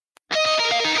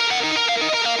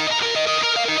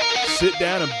Sit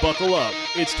down and buckle up.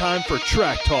 It's time for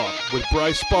Track Talk with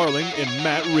Bryce Sparling and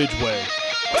Matt Ridgway.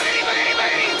 Let's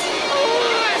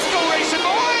go racing,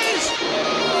 boys!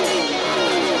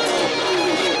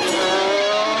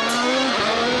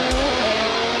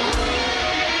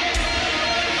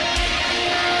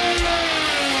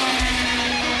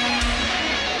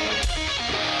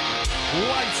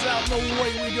 Lights out and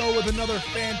away we go with another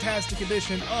fantastic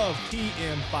edition of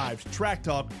TM5's Track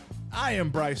Talk. I am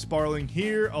Bryce Sparling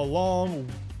here along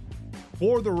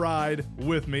for the ride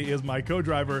with me is my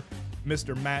co-driver,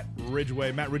 Mr. Matt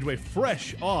Ridgway. Matt Ridgway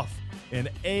fresh off an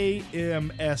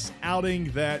AMS outing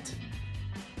that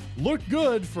looked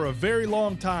good for a very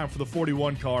long time for the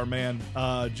 41 car, man.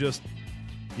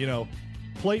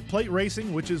 Plate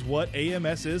racing, which is what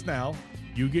AMS is now.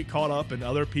 You get caught up in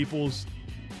other people's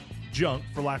junk,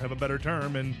 for lack of a better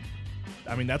term, and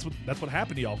I mean that's what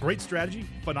happened to y'all. Great strategy,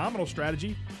 phenomenal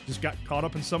strategy, just got caught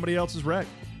up in somebody else's wreck.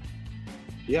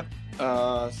 Yep.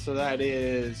 So that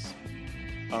is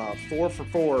 4 for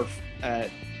 4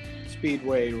 at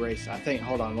Speedway race. I think.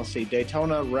 Hold on. Let's see.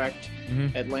 Daytona wrecked.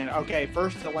 Atlanta. Okay.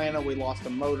 First Atlanta, we lost a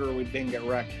motor. We didn't get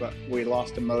wrecked, but we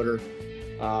lost a motor.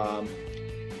 At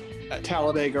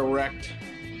Talladega wrecked,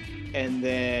 and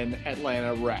then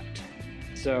Atlanta wrecked.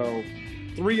 So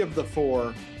 3 of the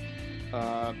 4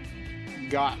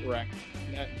 got wrecked.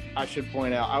 I should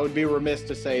point out, I would be remiss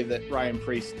to say that Ryan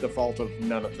Preece the fault of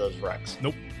none of those wrecks.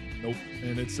 Nope.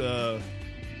 And it's that's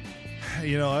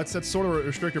sort of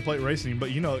restrictor plate racing. But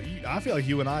I feel like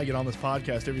you and I get on this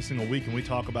podcast every single week and we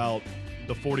talk about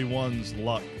the 41's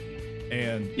luck,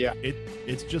 and yeah,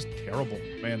 it's just terrible,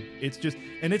 man.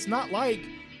 It's not like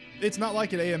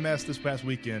at AMS this past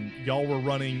weekend. Y'all were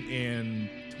running in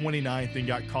 29th and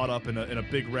got caught up in a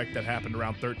big wreck that happened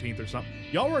around 13th or something.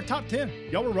 Y'all were top 10.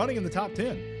 Y'all were running in the top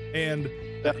 10, and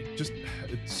it's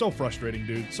so frustrating,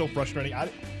 dude. So frustrating.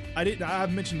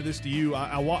 I've mentioned this to you.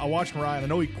 I watched Ryan. I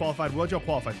know he qualified. What did y'all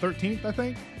qualify? 13th, I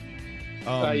think.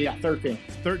 13th.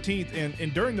 13th,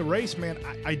 and during the race, man,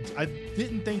 I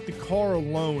didn't think the car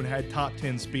alone had top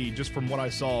 10 speed just from what I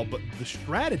saw, but the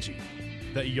strategy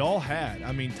that y'all had,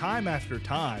 I mean, time after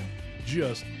time,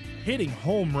 just hitting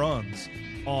home runs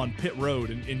on pit road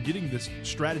and getting this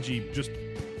strategy just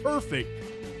perfect,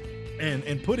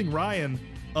 and putting Ryan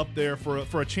up there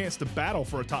for a chance to battle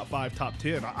for a top 5, top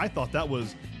 10. I thought that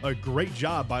was a great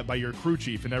job by your crew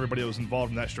chief and everybody that was involved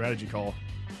in that strategy call.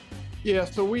 Yeah,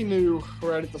 so we knew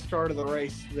right at the start of the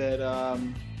race that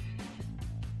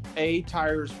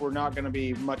tires were not going to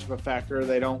be much of a factor.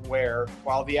 They don't wear.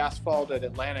 While the asphalt at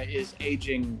Atlanta is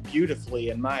aging beautifully,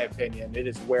 in my opinion, it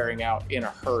is wearing out in a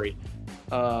hurry.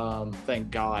 Thank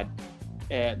God.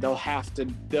 And they'll have to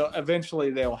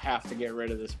get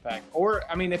rid of this pack. Or,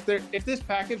 I mean, if this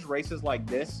package races like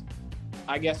this,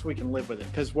 I guess we can live with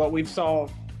it. Because what we've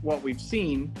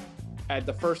seen at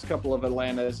the first couple of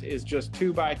Atlantas is just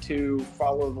 2x2,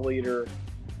 follow the leader,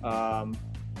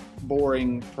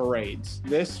 boring parades.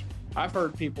 I've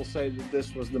heard people say that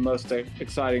this was the most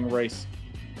exciting race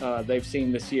they've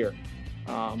seen this year.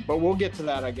 But we'll get to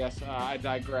that, I guess. I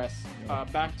digress.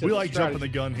 Back to we like jumping the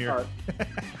gun here.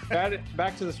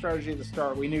 Back to the strategy at the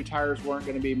start. We knew tires weren't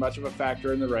going to be much of a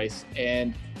factor in the race,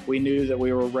 and we knew that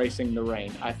we were racing the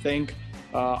rain. I think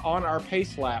on our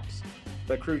pace laps,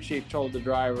 the crew chief told the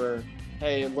driver,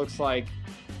 hey, it looks like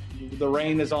the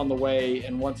rain is on the way,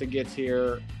 and once it gets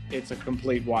here, it's a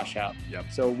complete washout. Yep.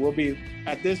 So we'll be,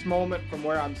 at this moment from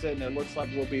where I'm sitting, it looks like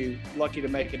we'll be lucky to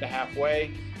make it to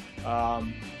halfway.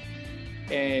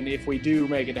 And if we do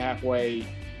make it to halfway,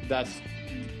 that's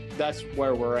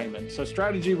where we're aiming. So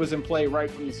strategy was in play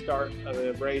right from the start of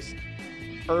the race.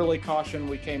 Early caution,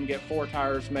 we came get 4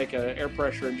 tires, make an air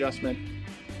pressure adjustment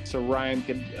so Ryan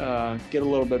could get a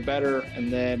little bit better.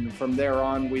 And then from there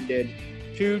on, we did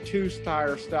 2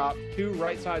 tire stops, 2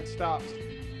 right side stops,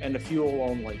 and a fuel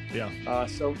only. Yeah.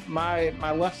 So my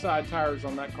left side tires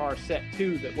on that car, set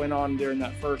 2 that went on during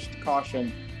that first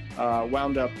caution,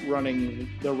 wound up running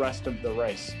the rest of the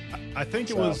race. I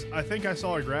think I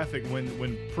saw a graphic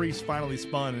when Preece finally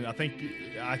spun, and I think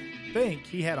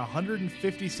he had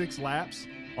 156 laps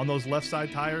on those left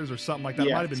side tires or something like that.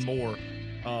 Yes. It might have been more.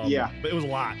 But it was a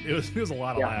lot. It was a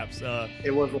lot of laps.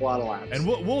 It was a lot of laps. And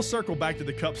we'll circle back to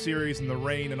the Cup Series and the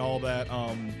rain and all that.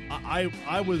 I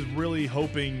was really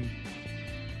hoping.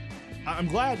 I'm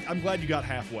glad you got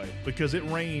halfway, because it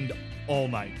rained all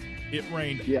night. It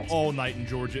rained all night in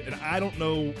Georgia, and I don't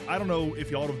know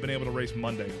if y'all would have been able to race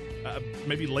Monday,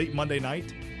 maybe late Monday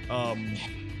night.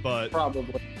 But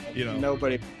probably,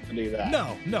 nobody can do that.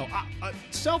 No. I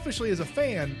selfishly, as a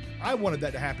fan, I wanted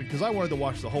that to happen because I wanted to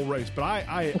watch the whole race. But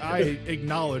I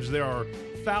acknowledge there are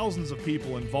thousands of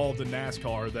people involved in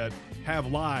NASCAR that have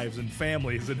lives and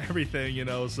families and everything, you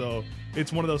know, so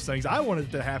it's one of those things. I wanted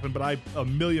it to happen, but I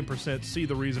 1,000,000% see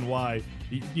the reason why,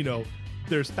 you know,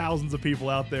 there's thousands of people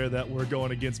out there that were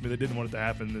going against me that didn't want it to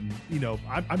happen. And, you know,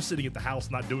 I'm sitting at the house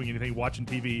not doing anything, watching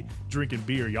TV, drinking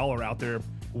beer. Y'all are out there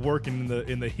working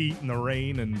in the heat and the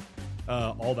rain and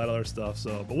all that other stuff.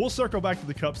 So, but we'll circle back to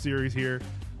the Cup Series here.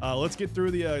 Let's get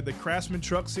through the Craftsman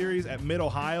Truck Series at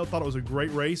Mid-Ohio. Thought it was a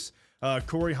great race.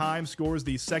 Corey Heim scores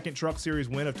the second Truck Series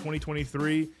win of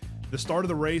 2023. The start of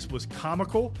the race was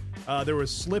comical. There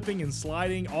was slipping and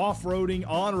sliding, off-roading,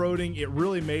 on-roading. It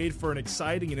really made for an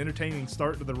exciting and entertaining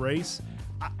start to the race.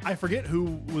 I forget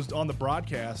who was on the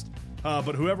broadcast,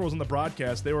 but whoever was on the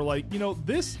broadcast, they were like, you know,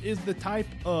 this is the type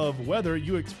of weather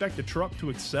you expect a truck to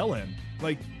excel in.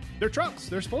 Like, they're trucks.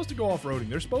 They're supposed to go off-roading.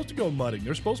 They're supposed to go mudding.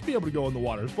 They're supposed to be able to go in the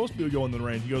water. They're supposed to be able to go in the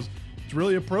rain. He goes, it's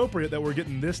really appropriate that we're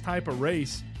getting this type of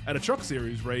race at a Truck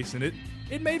Series race, and it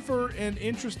made for an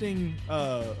interesting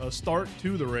start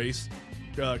to the race.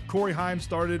 Corey Heim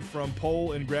started from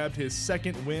pole and grabbed his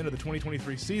second win of the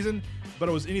 2023 season, but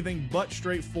it was anything but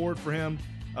straightforward for him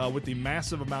with the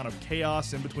massive amount of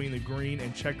chaos in between the green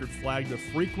and checkered flag. The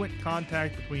frequent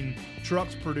contact between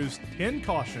trucks produced 10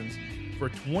 cautions for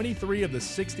 23 of the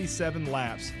 67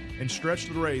 laps and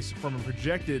stretched the race from a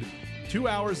projected 2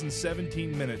 hours and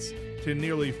 17 minutes to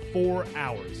nearly 4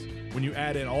 hours. When you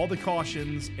add in all the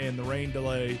cautions and the rain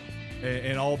delay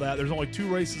and all that, there's only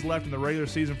 2 races left in the regular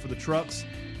season for the trucks.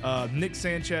 Nick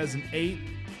Sanchez in 8th,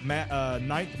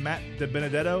 9th Matt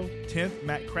DiBenedetto, 10th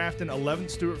Matt Crafton,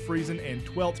 11th Stuart Friesen, and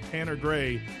 12th Tanner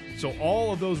Gray. So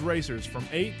all of those racers from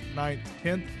 8th, 9th,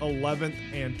 10th, 11th,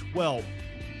 and 12th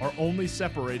are only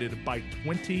separated by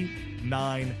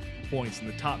 29 points. And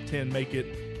the top 10 make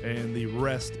it, and the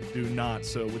rest do not.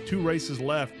 So with 2 races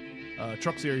left,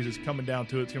 Truck Series is coming down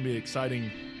to it. It's going to be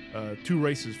exciting 2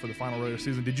 races for the final regular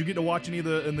season. Did you get to watch any of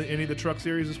the Truck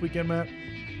Series this weekend, Matt?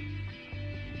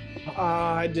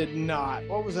 I did not.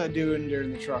 What was I doing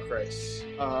during the truck race?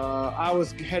 I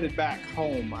was headed back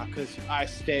home because I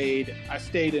stayed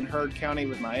in Heard County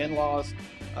with my in-laws,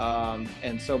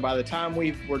 and so by the time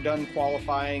we were done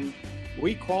qualifying,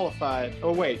 we qualified.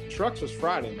 Oh wait, trucks was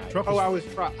Friday night. I was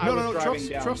driving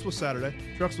down. Trucks was Saturday.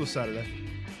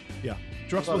 Yeah.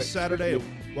 Trucks was Saturday.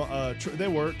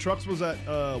 Trucks was at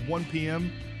 1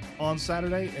 p.m. on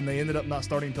Saturday, and they ended up not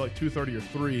starting until like 2:30 or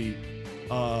 3.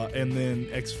 And then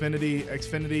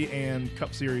Xfinity and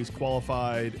Cup Series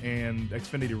qualified, and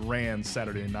Xfinity ran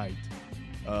Saturday night.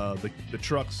 The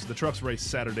trucks raced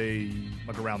Saturday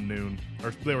like around noon,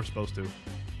 or they were supposed to.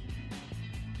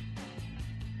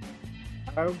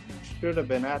 I should have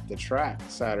been at the track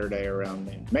Saturday around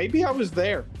noon. Maybe I was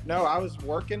there. No, I was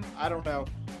working. I don't know.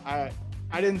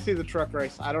 I didn't see the truck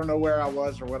race. I don't know where I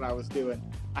was or what I was doing.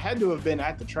 I had to have been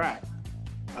at the track.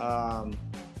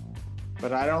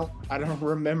 But I don't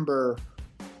remember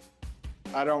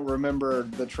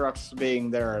the trucks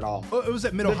being there at all. Oh, it was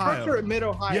at Mid-Ohio. The trucks were at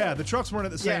Mid-Ohio. Yeah, the trucks weren't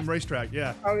at the same racetrack.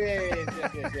 Yeah. Oh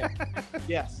yeah.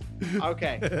 Yes.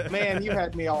 Okay. Man, you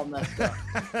had me all messed up.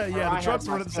 Yeah, the trucks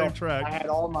weren't at the same track. I had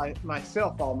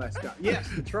myself all messed up. Yes,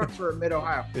 the trucks were at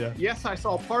Mid-Ohio. Yeah. Yes, I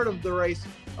saw part of the race.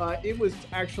 It was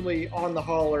actually on the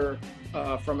hauler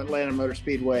from Atlanta Motor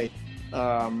Speedway.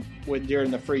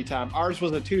 During the free time. Ours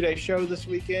was a 2-day show this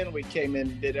weekend. We came in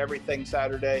and did everything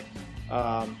Saturday.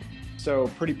 So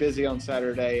pretty busy on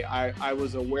Saturday. I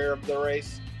was aware of the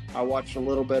race. I watched a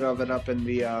little bit of it up in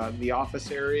the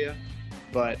office area,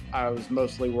 but I was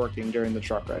mostly working during the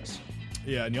truck race.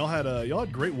 Yeah, and y'all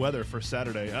had great weather for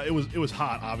Saturday. It was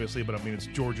hot, obviously, but I mean it's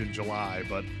Georgia in July.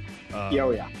 But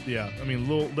yeah. I mean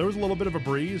there was a little bit of a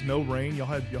breeze, no rain. Y'all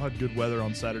had good weather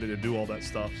on Saturday to do all that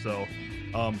stuff. So.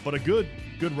 But a good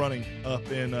running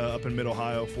up in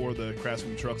Mid-Ohio for the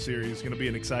Craftsman Truck Series. It's going to be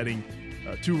an exciting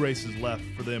 2 races left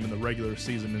for them in the regular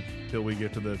season until we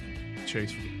get to the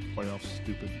chase for the playoffs.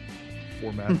 Stupid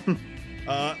format.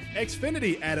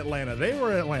 Xfinity at Atlanta. They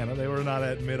were at Atlanta. They were not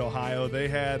at Mid-Ohio. They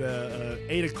had a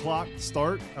 8 o'clock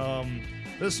start.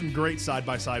 There's some great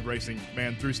side-by-side racing,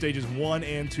 man, through stages 1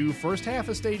 and 2. First half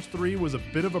of stage 3 was a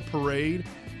bit of a parade.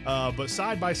 But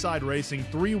side-by-side racing,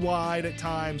 3 wide at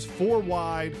times, 4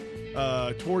 wide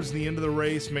towards the end of the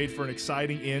race, made for an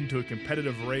exciting end to a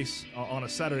competitive race on a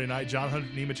Saturday night. John Hunter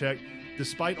Nemechek,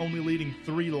 despite only leading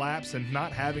 3 laps and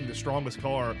not having the strongest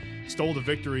car, stole the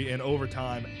victory in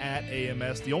overtime at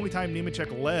AMS. The only time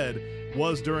Nemechek led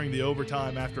was during the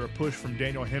overtime after a push from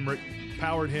Daniel Hemrick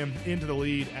powered him into the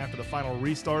lead after the final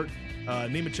restart.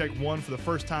 Nemechek won for the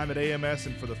first time at AMS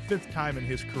and for the 5th time in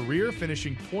his career,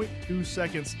 finishing 0.2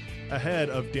 seconds ahead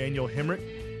of Daniel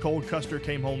Hemrick. Cole Custer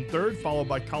came home third, followed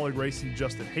by College Racing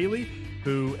Justin Haley,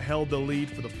 who held the lead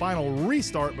for the final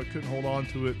restart but couldn't hold on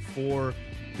to it for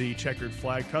the checkered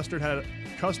flag. Custard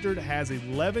has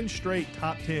 11 straight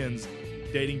top 10s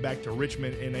dating back to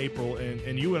Richmond in April,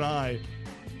 and you and I,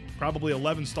 probably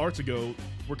 11 starts ago,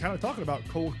 we're kind of talking about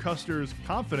Cole Custer's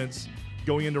confidence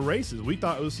going into races. We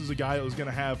thought this was a guy that was going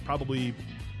to have probably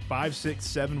 5, 6,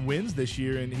 7 wins this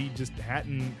year, and he just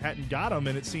hadn't got them.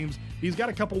 And it seems he's got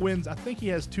a couple wins. I think he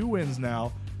has 2 wins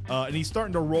now, and he's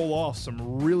starting to roll off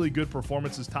some really good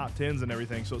performances, top 10s and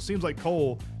everything. So it seems like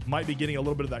Cole might be getting a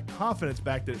little bit of that confidence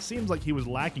back that it seems like he was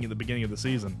lacking at the beginning of the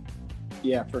season.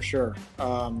 Yeah, for sure.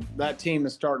 That team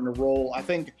is starting to roll. I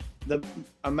think the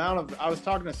amount of, I was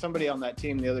talking to somebody on that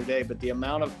team the other day, but the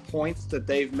amount of points that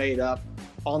they've made up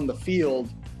on the field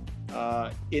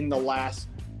in the last,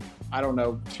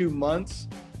 2 months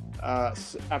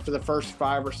after the first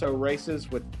 5 or so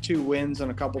races with 2 wins and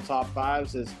a couple top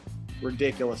 5s is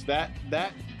ridiculous. That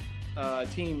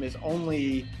team is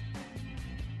only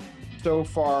so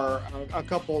far a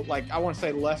couple, I want to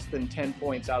say less than 10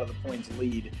 points out of the points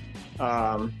lead.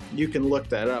 You can look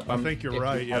that up. I think you're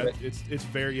right. Yeah, it's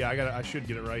very. Yeah, I should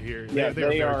get it right here. Yeah, they're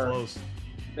very close.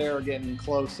 They are getting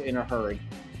close in a hurry.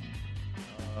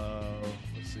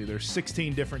 Let's see. There's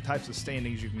 16 different types of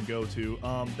standings you can go to.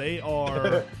 They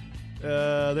are.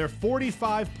 They're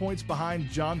 45 points behind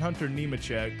John Hunter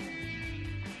Nemechek,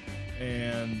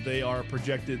 and they are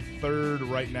projected 3rd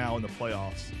right now in the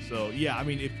playoffs. So yeah, I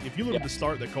mean, if you look at the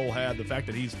start that Cole had, the fact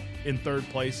that he's in 3rd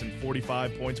place and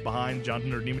 45 points behind John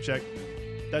Hunter Nemechek,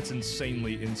 that's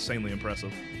insanely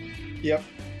impressive. Yep,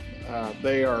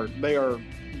 they are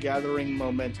gathering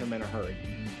momentum in a hurry,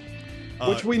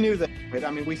 which we knew that. I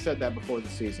mean, we said that before the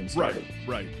season started.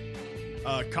 Right.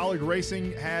 College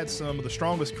Racing had some of the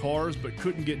strongest cars, but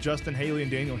couldn't get Justin Haley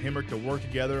and Daniel Hemrick to work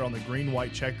together on the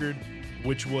green-white checkered,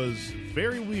 which was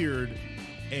very weird.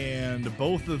 And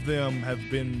both of them have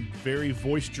been very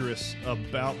boisterous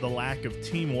about the lack of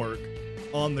teamwork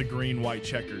on the green-white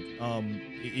checkered.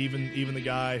 Even the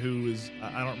guy who is,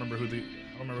 I don't remember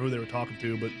who they were talking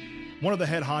to, but one of the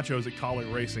head honchos at College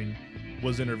Racing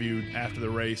was interviewed after the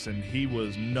race, and he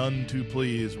was none too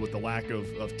pleased with the lack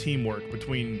of teamwork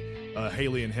between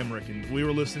Haley and Hemrick. And we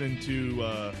were listening to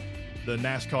the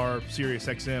NASCAR Sirius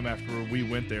XM after we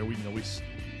went there. We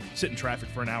sit in traffic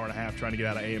for an hour and a half trying to get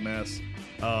out of AMS.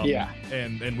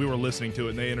 And we were listening to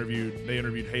it, and they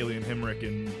interviewed Haley and Hemrick,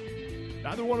 and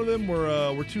neither one of them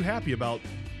were too happy about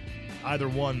either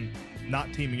one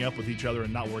not teaming up with each other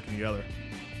and not working together.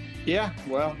 Yeah,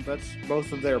 well, that's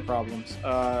both of their problems.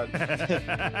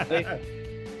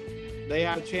 They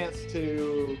had a chance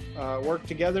to work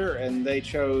together, and they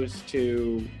chose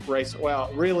to race.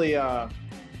 Well, really, I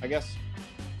guess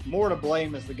more to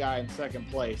blame is the guy in 2nd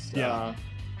place. Yeah.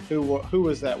 Who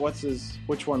was that?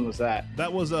 Which one was that?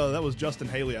 That was Justin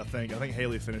Haley, I think. I think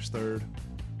Haley finished 3rd.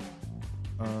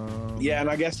 Yeah,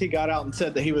 and I guess he got out and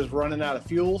said that he was running out of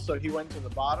fuel, so he went to the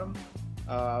bottom.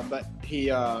 But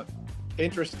he,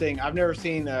 interesting. I've never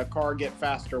seen a car get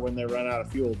faster when they run out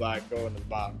of fuel by going to the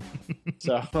bottom.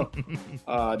 So,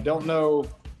 don't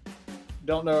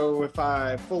know if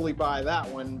I fully buy that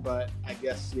one, but I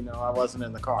guess I wasn't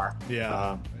in the car.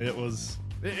 Yeah, it was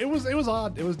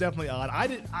odd. It was definitely odd.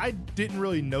 I didn't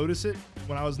really notice it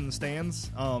when I was in the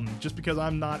stands, just because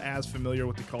I'm not as familiar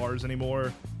with the cars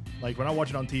anymore. Like when I watch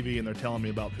it on TV and they're telling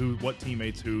me about what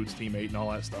teammate's whose teammate and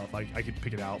all that stuff, I could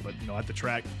pick it out. But at the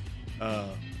track,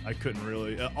 I couldn't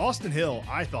really. Austin Hill,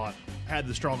 I thought, had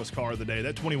the strongest car of the day.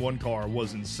 That 21 car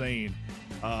was insane.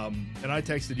 And I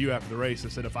texted you after the race. I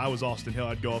said if I was Austin Hill,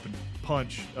 I'd go up and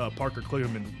punch Parker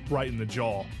Kligerman right in the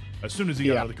jaw. As soon as he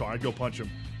got out of the car, I'd go punch him.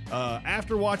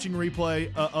 After watching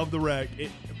replay of the wreck,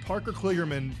 Parker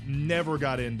Kligerman never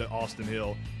got into Austin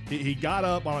Hill. He got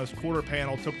up on his quarter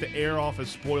panel, took the air off his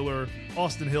spoiler.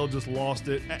 Austin Hill just lost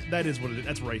it. That is what it is.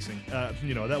 That's racing.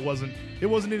 It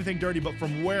wasn't anything dirty. But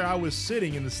from where I was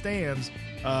sitting in the stands,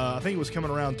 I think it was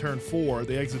coming around turn 4,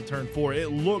 the exit of turn 4.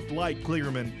 It looked like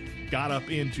Kligerman got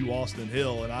up into Austin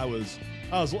Hill, and I was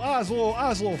a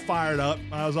little fired up.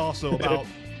 I was also about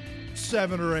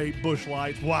 7 or 8 bush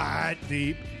lights wide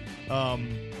deep.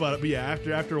 But yeah,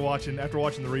 after watching the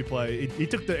replay, he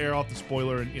took the air off the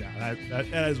spoiler, and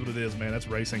that is what it is, man. That's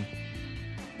racing.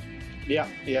 Yeah,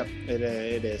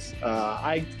 it is.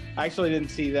 I actually didn't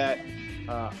see that.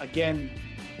 Again,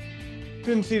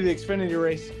 didn't see the Xfinity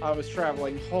race. I was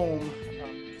traveling home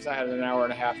because I had an hour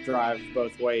and a half drive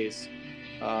both ways,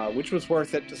 which was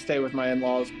worth it to stay with my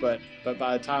in-laws. But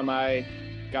by the time I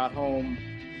got home,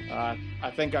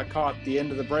 I think I caught the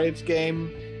end of the Braves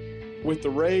game with the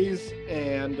Rays,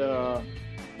 and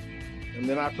and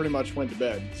then I pretty much went to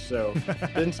bed. So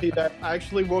didn't see that. I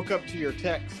actually woke up to your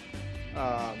text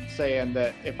saying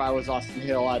that if I was Austin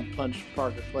Hill, I'd punch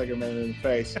Parker Kligerman in the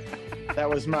face. That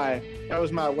was my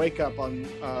wake up on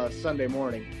Sunday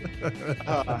morning.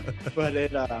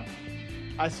 But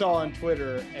I saw on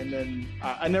Twitter, and then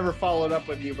I never followed up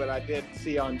with you, but I did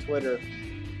see on Twitter.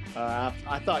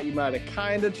 I thought you might have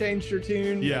kind of changed your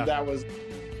tune. Yeah. And that was.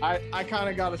 I kind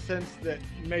of got a sense that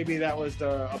maybe that was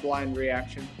a blind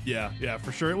reaction. Yeah,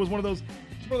 for sure. It was one of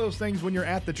those things when you're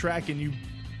at the track and you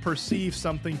perceive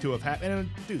something to have happened. And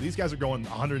dude, these guys are going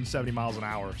 170 miles an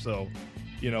hour. So,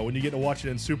 when you get to watch it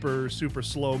in super, super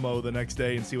slow-mo the next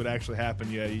day and see what actually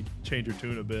happened, you change your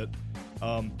tune a bit.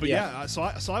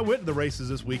 So I went to the races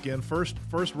this weekend. First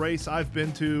race I've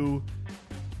been to,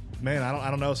 man,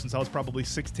 I don't know, since I was probably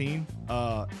 16.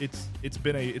 I'm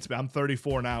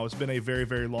 34 now. It's been a very,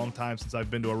 very long time since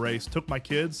I've been to a race. Took my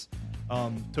kids,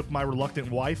 took my reluctant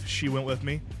wife. She went with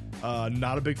me.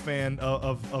 Not a big fan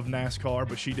of NASCAR,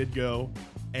 but she did go.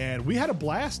 And we had a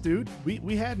blast, dude.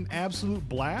 We had an absolute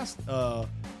blast.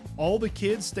 All the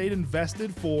kids stayed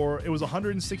invested it was a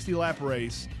 160 lap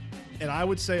race. And I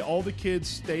would say all the kids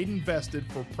stayed invested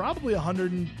for probably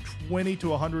 120 to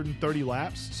 130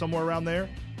 laps, somewhere around there.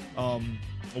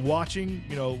 Watching,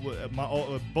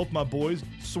 both my boys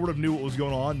sort of knew what was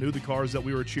going on, knew the cars that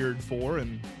we were cheering for,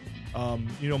 and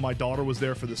my daughter was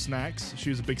there for the snacks. She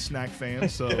was a big snack fan,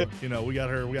 so we got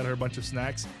her a bunch of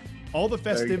snacks. All the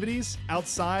festivities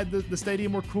outside the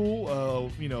stadium were cool.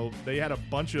 They had a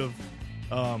bunch of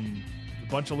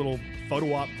little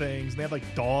photo op things. They had like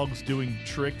dogs doing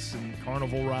tricks and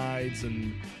carnival rides,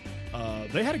 and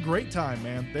they had a great time,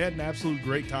 man. They had an absolute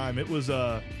great time. It was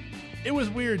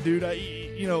weird, dude.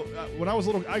 When I was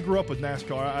little, I grew up with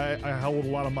NASCAR. I held a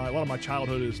lot of my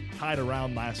childhood is tied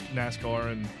around NASCAR,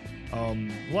 and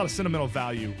a lot of sentimental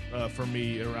value for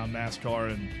me around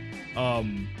NASCAR.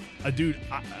 And dude,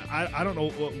 I don't know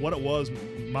what it was.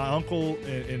 My uncle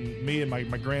and me and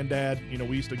my granddad,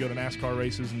 we used to go to NASCAR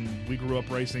races, and we grew up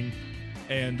racing.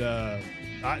 And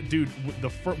dude,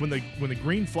 when the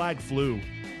green flag flew,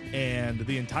 and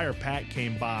the entire pack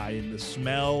came by, and the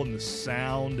smell and the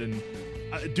sound, and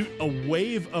dude, a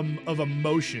wave of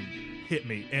emotion hit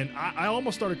me, and I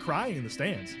almost started crying in the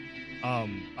stands.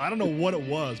 I don't know what it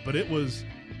was, but it was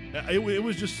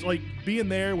just like being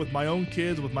there with my own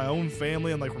kids, with my own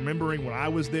family, and like remembering when I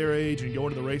was their age and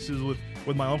going to the races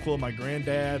with my uncle and my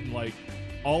granddad, and like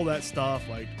all that stuff.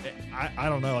 Like I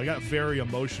don't know, I got very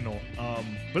emotional,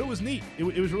 but it was neat. It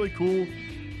was really cool,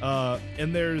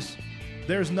 and there's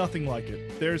nothing like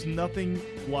it. There's nothing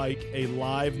like a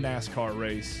live NASCAR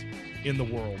race in the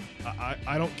world.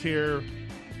 I don't care,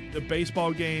 the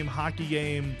baseball game, hockey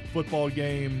game, football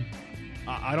game,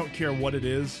 I don't care what it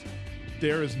is.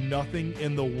 There is nothing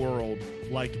in the world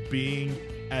like being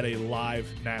at a live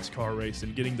NASCAR race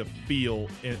and getting the feel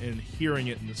and hearing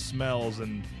it and the smells.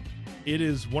 And it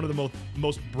is one of the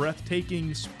most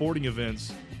breathtaking sporting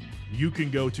events you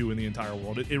can go to in the entire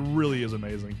world. It really is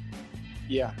amazing.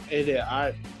 Yeah, it is.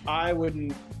 I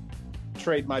wouldn't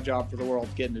trade my job for the world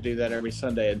getting to do that every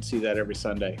Sunday and see that every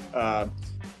Sunday. I'm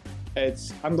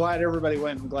glad everybody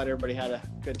went. I'm glad everybody had a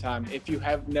good time. If you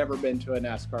have never been to a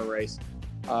NASCAR race,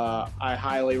 I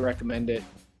highly recommend it.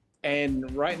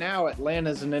 And right now,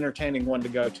 Atlanta's an entertaining one to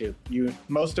go to.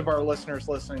 Most of our listeners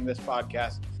listening to this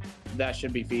podcast, that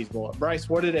should be feasible. Bryce,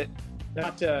 what did it?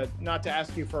 Not to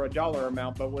ask you for a dollar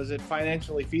amount, but was it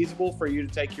financially feasible for you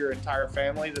to take your entire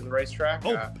family to the racetrack?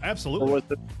 Oh, absolutely. Or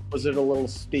was it a little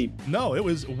steep? No, it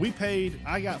was.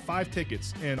 I got 5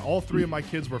 tickets, and all 3 of my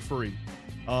kids were free.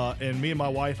 And me and my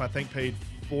wife, I think, paid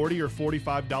 $40 or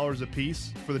 $45 a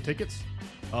piece for the tickets.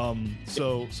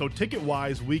 So ticket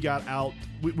wise, we got out.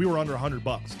 We were under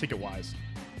 $100 ticket wise,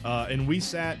 and we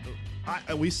sat.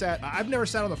 I've never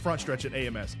sat on the front stretch at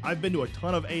AMS. I've been to a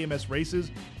ton of AMS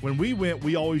races. When we went,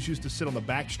 we always used to sit on the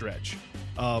back stretch.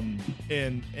 And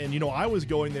I was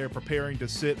going there preparing to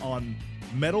sit on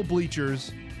metal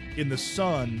bleachers in the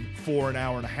sun for an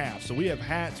hour and a half. So we have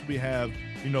hats, we have,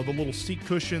 the little seat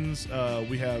cushions,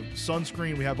 we have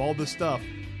sunscreen, we have all this stuff.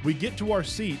 We get to our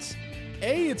seats.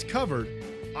 It's covered.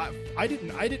 I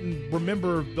didn't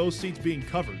remember those seats being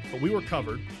covered, but we were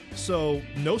covered. So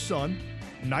no sun.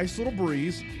 Nice little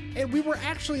breeze, and we were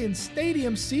actually in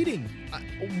stadium seating.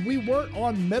 We weren't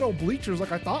on metal bleachers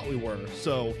like I thought we were.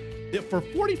 So for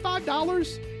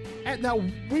 $45, now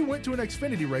we went to an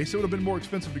Xfinity race. It would have been more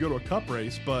expensive to go to a Cup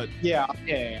race, but yeah.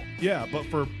 But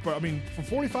for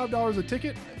 $45 a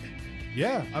ticket,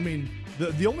 yeah. I mean,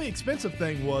 the only expensive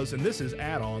thing was, and this is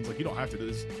add-ons. Like, you don't have to do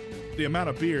this. The amount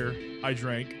of beer I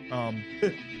drank.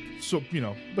 So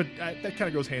but that kind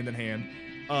of goes hand in hand.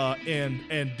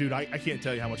 And dude, I can't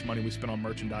tell you how much money we spent on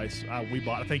merchandise. I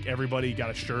think everybody got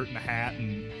a shirt and a hat,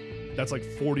 and that's like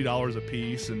 $40 a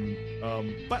piece. And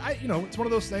but it's one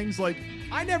of those things, like,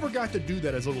 I never got to do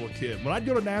that as a little kid. When I'd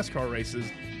go to NASCAR races,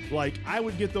 like, I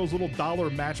would get those little dollar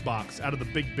Matchbox out of the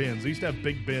big bins. They used to have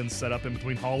big bins set up in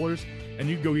between haulers, and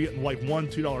you'd go get like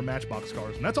 $1-2 Matchbox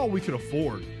cars, and that's all we could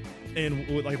afford. And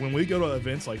like, when we go to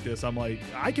events like this, I'm like,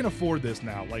 I can afford this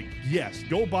now. Like, yes,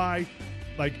 go buy.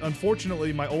 Like,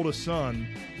 unfortunately, my oldest son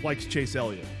likes Chase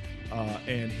Elliott,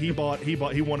 and he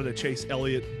wanted to Chase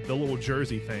Elliott, the little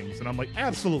jersey things, and I'm like,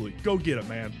 absolutely, go get it,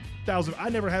 man. I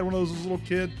never had one of those as a little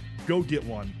kid. Go get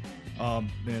one.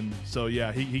 And so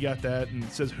yeah, he got that, and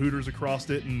it says Hooters across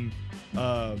it. And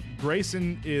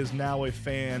Grayson is now a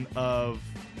fan of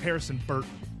Harrison Burton.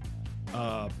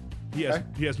 He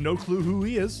has no clue who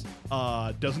he is.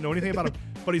 Doesn't know anything about him.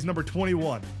 But he's number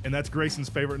 21, and that's Grayson's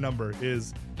favorite number.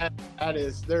 There's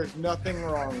nothing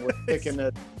wrong with picking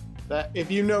it. That if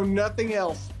you know nothing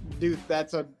else, dude,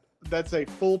 that's a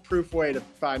foolproof way to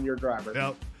find your driver.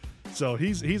 Yep. So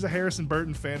he's a Harrison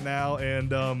Burton fan now,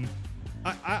 and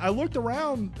I looked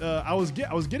around. I was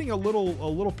getting a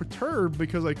little perturbed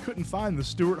because I couldn't find the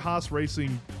Stewart-Haas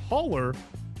Racing hauler,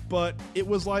 but it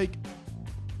was like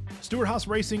Stewart-Haas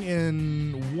Racing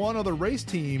and one other race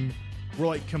team were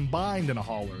like combined in a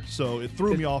hauler, so it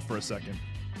threw me off for a second.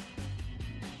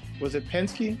 Was it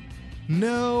Penske?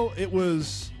 No, it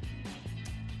was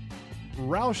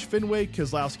Roush, Fenway,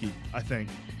 Keselowski, I think.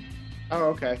 Oh,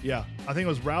 okay. Yeah, I think it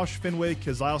was Roush, Fenway,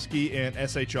 Keselowski, and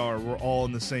SHR were all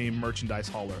in the same merchandise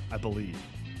hauler, I believe.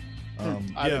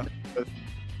 Yeah,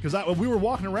 because when we were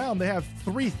walking around, they have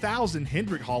 3,000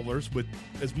 Hendrick haulers with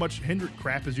as much Hendrick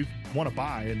crap as you want to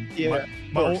buy. And yeah,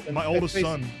 my oldest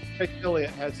son,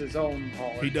 Elliott, has his own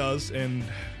hauler. He does, and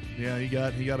yeah, he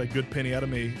got a good penny out of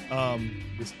me.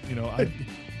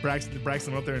 Braxton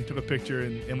went up there and took a picture,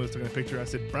 and Emily was taking a picture. I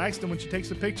said, Braxton, when she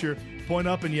takes a picture, point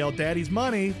up and yell, "Daddy's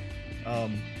money."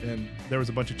 And there was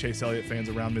a bunch of Chase Elliott fans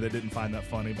around me that didn't find that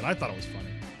funny, but I thought it was funny.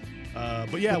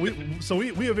 But yeah, we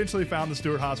eventually found the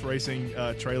Stewart-Haas Racing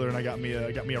trailer, and I got me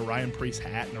a Ryan Preece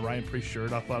hat and a Ryan Preece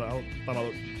shirt. I thought I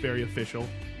looked very official.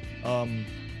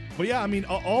 But yeah, I mean,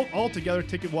 all together,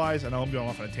 ticket wise, I know I'm going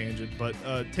off on a tangent, but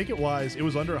ticket wise, it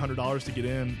was under $100 to get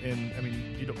in, and I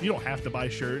mean, you don't have to buy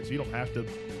shirts, you don't have to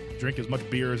drink as much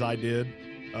beer as I did,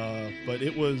 but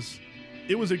it was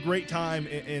a great time,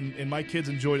 and my kids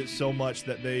enjoyed it so much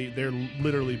that they're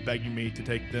literally begging me to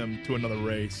take them to another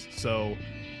race. So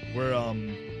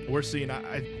we're seeing.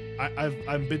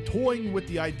 I've been toying with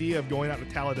the idea of going out to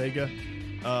Talladega,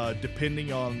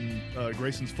 depending on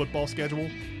Grayson's football schedule.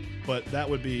 But that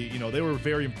would be, they were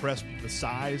very impressed with the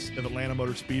size of Atlanta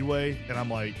Motor Speedway, and I'm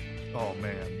like, oh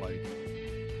man, like,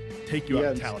 take you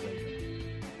out to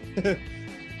Talladega.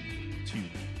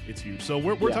 It's huge. So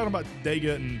we're talking about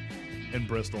Dega and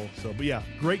Bristol. So, but yeah,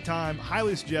 great time.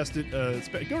 Highly suggested.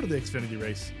 Go to the Xfinity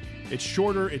race. It's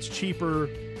shorter. It's cheaper.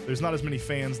 There's not as many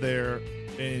fans there,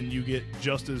 and you get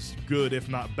just as good, if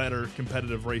not better,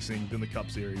 competitive racing than the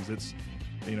Cup Series. It's,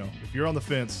 if you're on the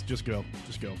fence, just go.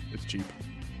 It's cheap.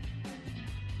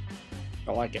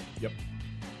 I like it. Yep.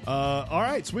 All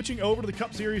right, switching over to the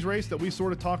Cup Series race that we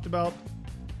sort of talked about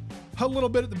a little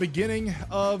bit at the beginning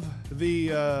of the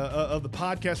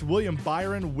podcast. William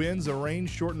Byron wins a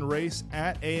rain-shortened race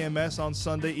at AMS on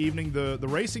Sunday evening. The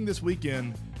racing this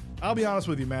weekend, I'll be honest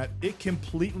with you, Matt, it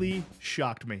completely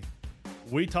shocked me.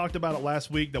 We talked about it last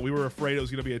week that we were afraid it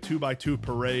was going to be a 2x2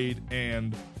 parade,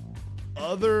 and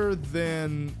other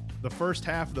than the first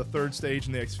half of the third stage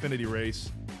in the Xfinity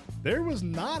race, there was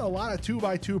not a lot of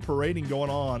 2x2 parading going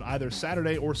on either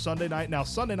Saturday or Sunday night. Now,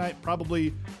 Sunday night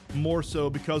probably more so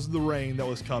because of the rain that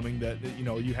was coming, that,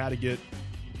 you had to get,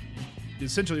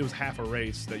 essentially it was half a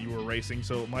race that you were racing,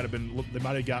 so they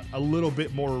might have got a little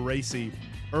bit more racy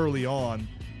early on.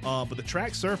 But the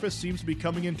track surface seems to be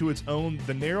coming into its own.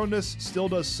 The narrowness still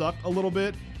does suck a little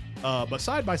bit, but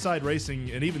side-by-side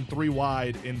racing and even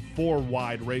 3-wide and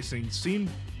 4-wide racing seemed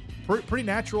pretty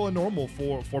natural and normal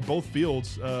for both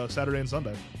fields Saturday and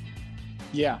Sunday.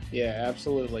 Yeah,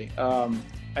 absolutely.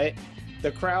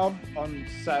 The crowd on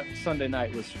Sunday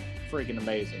night was freaking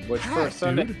amazing. Which Heck, for a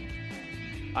Sunday, dude.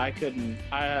 I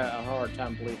had a hard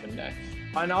time believing that.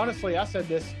 And honestly, I said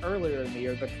this earlier in the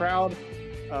year. The crowd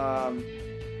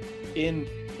in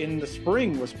the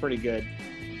spring was pretty good,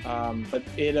 but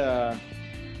it at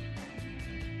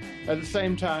the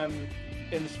same time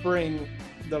in the spring,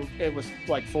 it was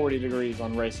like 40 degrees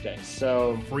on race day,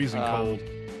 so freezing cold.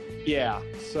 Yeah,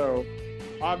 so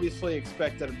obviously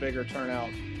expected a bigger turnout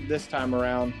this time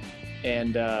around,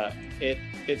 and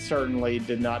it certainly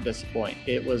did not disappoint.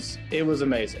 It was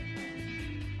amazing.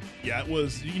 Yeah, it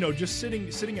was, just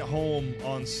sitting at home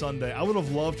on Sunday. I would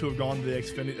have loved to have gone to the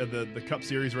Xfinity, the Cup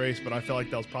Series race, but I felt like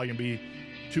that was probably going to be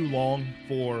too long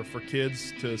for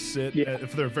kids to sit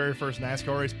for their very first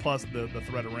NASCAR race, plus the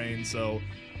threat of rain. So,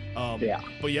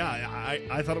 but yeah,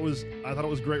 I thought it was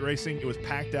great racing. It was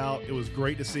packed out. It was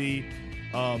great to see.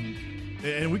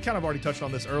 And we kind of already touched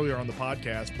on this earlier on the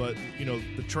podcast, but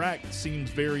the track seems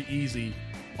very easy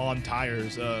on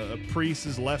tires.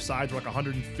 Priest's left sides were like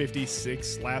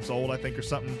 156 laps old, I think, or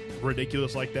something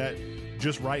ridiculous like that.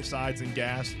 Just right sides and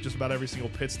gas, just about every single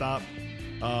pit stop.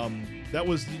 That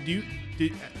was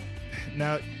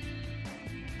now.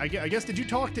 I guess did you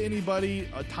talk to anybody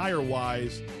tire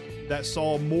wise that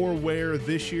saw more wear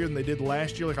this year than they did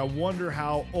last year? Like, I wonder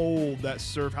how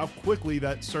quickly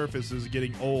that surface is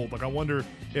getting old. Like, I wonder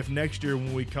if next year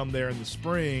when we come there in the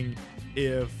spring,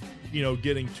 if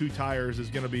getting 2 tires is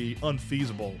going to be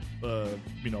unfeasible, by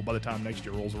the time next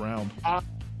year rolls around.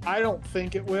 I don't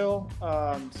think it will.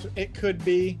 It could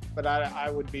be, but I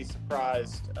would be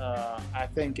surprised. I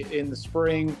think in the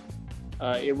spring,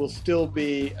 it will still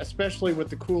be, especially with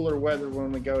the cooler weather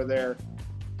when we go there,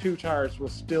 2 tires will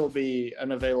still be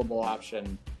an available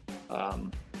option,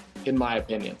 in my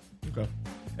opinion. Okay.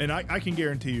 And I can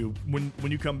guarantee you, when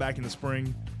you come back in the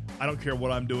spring, I don't care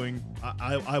what I'm doing,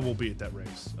 I will be at that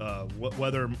race.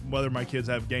 Whether my kids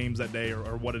have games that day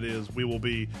or what it is, we'll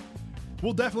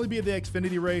definitely be at the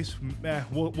Xfinity race.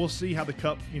 We'll see how the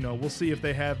Cup, we'll see if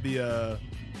they have the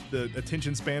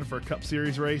attention span for a Cup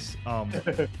Series race.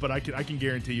 But I can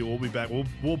guarantee you we'll be back.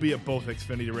 We'll be at both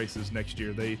Xfinity races next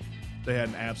year. They had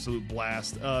an absolute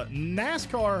blast.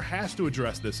 NASCAR has to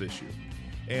address this issue,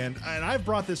 and I've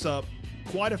brought this up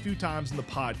quite a few times in the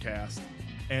podcast.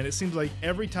 And it seems like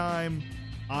every time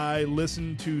I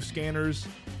listen to scanners,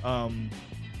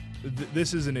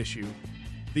 this is an issue.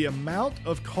 The amount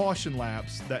of caution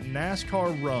laps that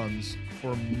NASCAR runs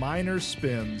for minor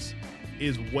spins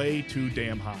is way too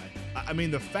damn high. I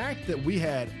mean, the fact that we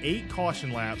had 8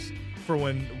 caution laps for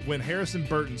when Harrison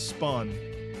Burton spun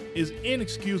is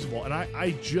inexcusable, and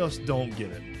I just don't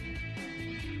get it.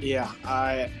 Yeah,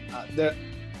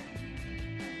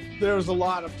 there was a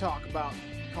lot of talk about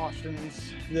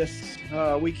cautions this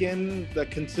weekend, the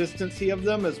consistency of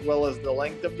them as well as the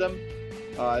length of them,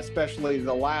 especially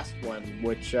the last one,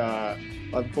 which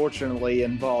unfortunately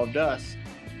involved us,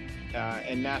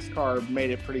 and NASCAR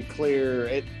made it pretty clear.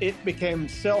 It became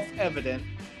self-evident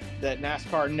that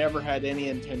NASCAR never had any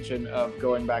intention of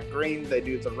going back green. They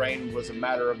knew the rain was a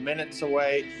matter of minutes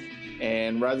away,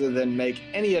 and rather than make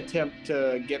any attempt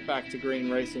to get back to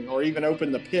green racing or even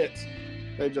open the pits,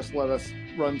 they just let us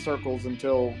run circles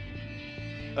until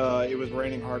it was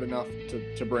raining hard enough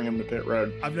to bring them to pit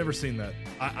road. I've never seen that.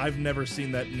 I've never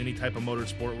seen that in any type of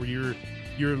motorsport where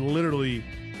you're literally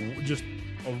just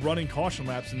running caution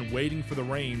laps and waiting for the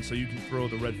rain so you can throw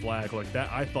the red flag like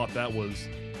that. I thought that was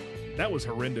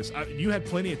horrendous. You had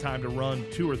plenty of time to run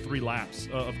 2 or 3 laps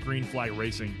of green flag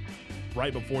racing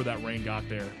right before that rain got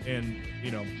there. And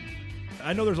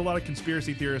I know there's a lot of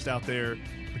conspiracy theorists out there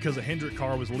because a Hendrick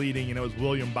car was leading and it was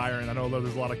William Byron. I know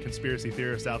there's a lot of conspiracy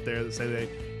theorists out there that say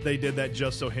they did that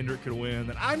just so Hendrick could win.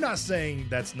 And I'm not saying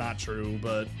that's not true,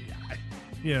 but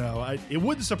it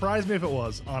wouldn't surprise me if it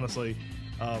was, honestly.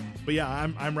 But yeah,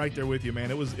 I'm right there with you,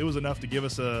 man. It was enough to give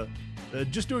us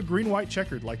just do a green-white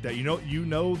checkered like that.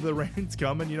 The rain's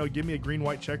coming. Give me a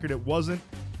green-white checkered. It wasn't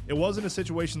a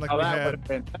situation like we had. That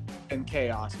would have been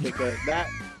chaos, because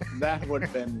that would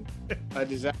have been a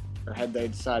disaster had they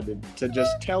decided to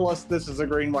just tell us this is a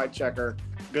green-white checker.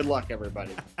 Good luck,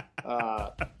 everybody.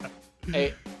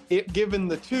 Given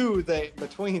the two,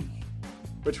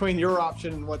 between your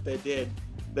option and what they did,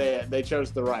 they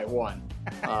chose the right one.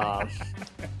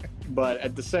 But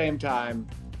at the same time,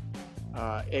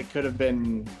 it could have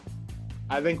been.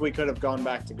 I think we could have gone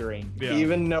back to green,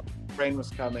 even though rain was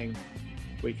coming.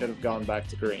 We could have gone back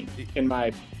to green.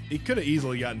 He could have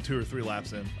easily gotten 2 or 3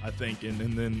 laps in, I think, and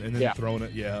then thrown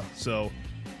it. Yeah. So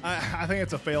I think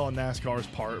it's a fail on NASCAR's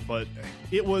part, but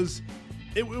it was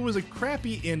a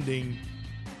crappy ending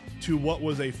to what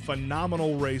was a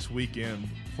phenomenal race weekend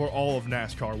for all of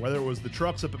NASCAR, whether it was the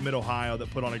trucks up at Mid-Ohio that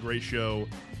put on a great show,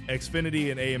 Xfinity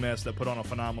and AMS that put on a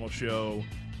phenomenal show,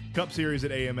 Cup Series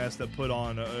at AMS that put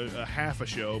on a half a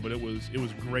show, but it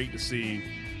was great to see.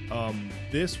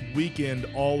 This weekend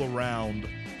all around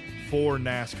for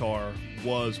NASCAR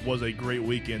was a great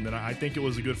weekend, and I think it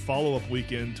was a good follow-up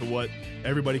weekend to what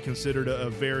everybody considered a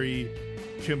very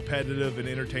competitive and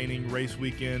entertaining race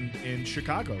weekend in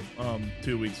Chicago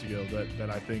 2 weeks ago that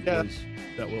I think was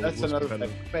another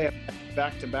competitive. Thing.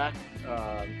 Back-to-back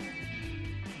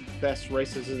best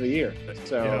races of the year.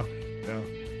 So yeah.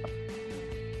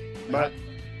 But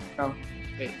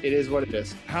it is what it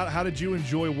is. How did you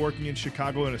enjoy working in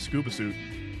Chicago in a scuba suit?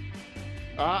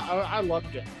 I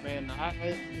loved it, man.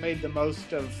 I made the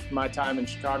most of my time in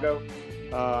Chicago.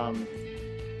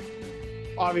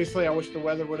 Obviously, I wish the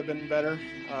weather would have been better.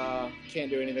 Can't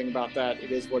do anything about that.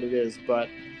 It is what it is. But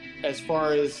as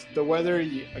far as the weather,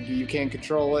 you can't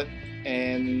control it,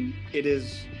 and it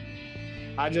is.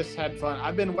 I just had fun.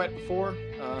 I've been wet before.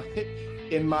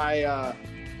 In my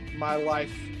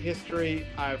life history,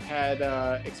 I've had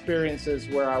experiences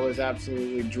where I was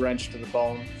absolutely drenched to the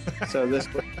bone. So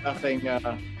this was nothing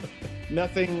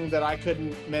that I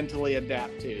couldn't mentally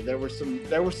adapt to. There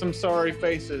were some sorry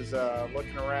faces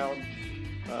looking around.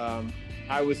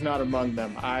 I was not among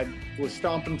them. I was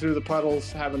stomping through the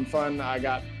puddles, having fun. I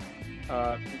got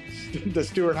the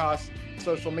Stuart Haas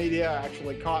social media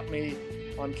actually caught me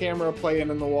on camera playing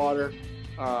in the water.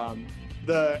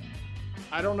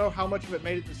 I don't know how much of it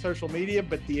made it to social media,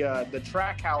 but the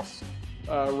Trackhouse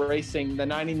racing, the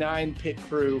 99 pit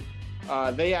crew,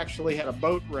 they actually had a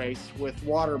boat race with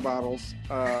water bottles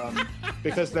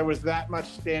because there was that much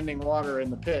standing water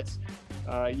in the pits.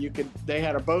 They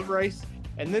had a boat race,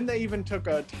 and then they even took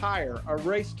a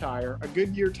race tire, a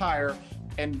Goodyear tire,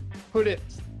 and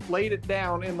laid it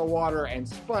down in the water and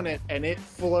spun it, and it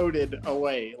floated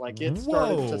away. Like it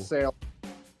started to sail.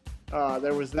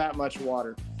 There was that much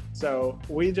water. So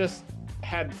we just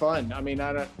had fun. I mean,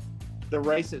 the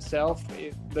race itself,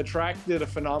 the track did a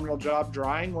phenomenal job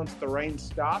drying once the rain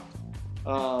stopped.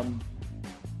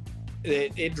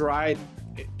 It dried.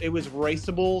 It was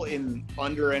raceable in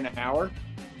under an hour,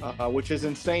 which is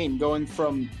insane, going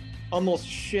from almost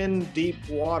shin deep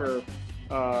water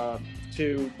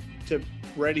to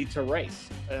ready to race.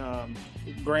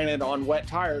 Granted, on wet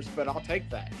tires, but I'll take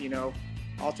that.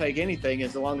 I'll take anything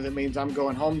as long as it means I'm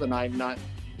going home tonight, not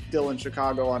still in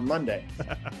Chicago on Monday.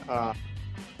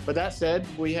 But that said,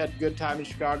 we had a good time in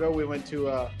Chicago. We went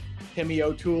to Timmy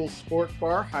O'Toole's Sports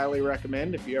Bar. Highly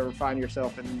recommend if you ever find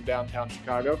yourself in downtown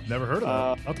Chicago. Never heard of it.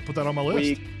 I'll have to put that on my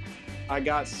list. I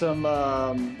got some,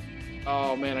 I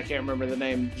can't remember the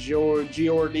name.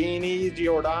 Giordani's,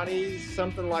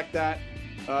 something like that.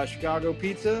 Chicago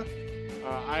pizza.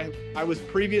 I was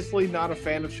previously not a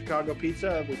fan of Chicago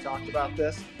pizza. We talked about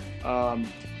this.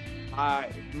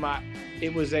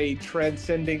 It was a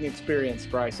transcending experience,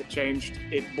 Bryce.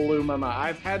 It blew my mind.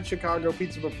 I've had Chicago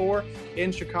pizza before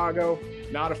in Chicago,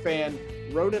 not a fan,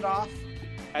 wrote it off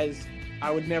as I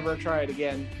would never try it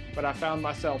again, but I found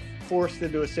myself forced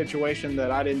into a situation that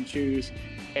I didn't choose,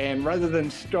 and rather than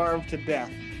starve to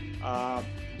death,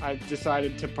 I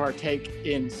decided to partake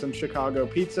in some Chicago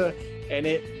pizza, and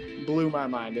it blew my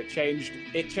mind. It changed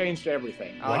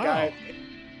everything. Wow.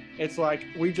 It's like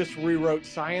we just rewrote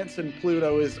science and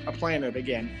Pluto is a planet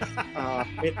again.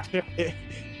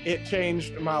 It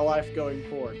changed my life going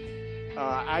forward.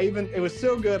 It was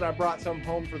so good I brought some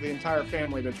home for the entire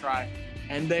family to try,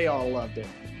 and they all loved it.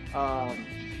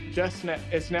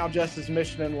 It's now Jess's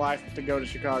mission in life to go to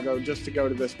Chicago, just to go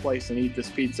to this place and eat this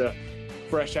pizza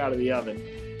fresh out of the oven.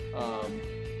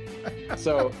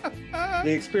 So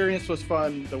the experience was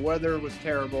fun. The weather was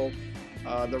terrible.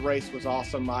 The race was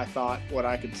awesome, I thought, what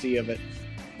I could see of it.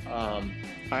 I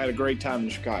had a great time in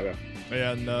Chicago.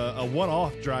 And a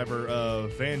one-off driver,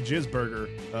 Van Gisberger,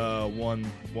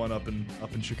 won up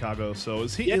in Chicago. So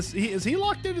is he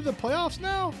locked into the playoffs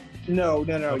now? No.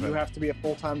 Okay. You have to be a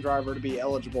full-time driver to be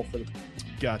eligible for the.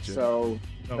 Gotcha. So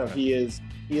he is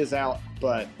out.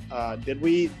 But did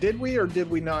we or did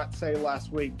we not say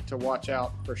last week to watch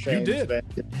out for Shane? You did.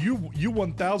 You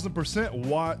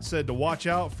 1000% said to watch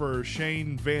out for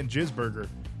Shane Van Gisberger,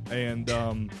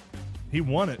 and he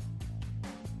won it.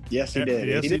 Yes, he did.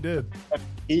 Yes, he did.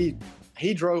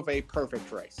 He drove a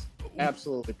perfect race.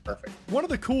 Absolutely perfect. One of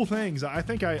the cool things, I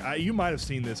think you might have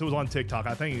seen this. It was on TikTok.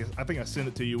 I think I sent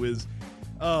it to you. Is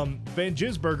Van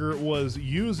Gisberger was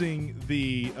using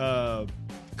the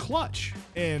clutch,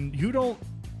 and you don't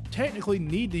technically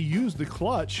need to use the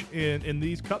clutch in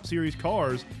these Cup Series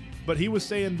cars. But he was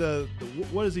saying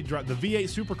what does he drive? The V8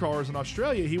 supercars in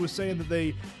Australia. He was saying that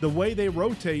the way they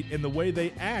rotate and the way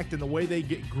they act and the way they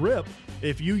get grip,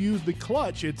 if you use the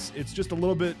clutch, it's just a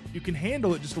little bit. You can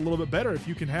handle it just a little bit better if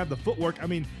you can have the footwork. I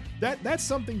mean, that's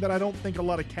something that I don't think a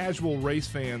lot of casual race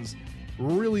fans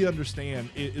really understand.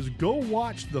 Is go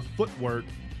watch the footwork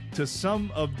to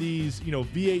some of these,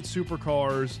 V8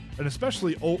 supercars, and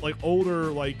especially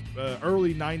older,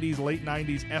 early 90s, late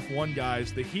 90s F1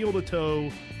 guys, the heel to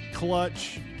toe,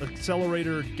 clutch,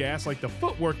 accelerator, gas, like the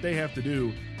footwork they have to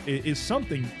do is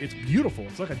something. It's beautiful.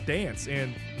 It's like a dance.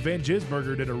 And Van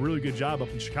Gisberger did a really good job up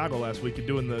in Chicago last week of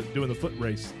doing the foot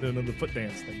race, doing the foot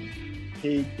dance thing.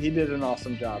 he did an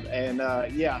awesome job. And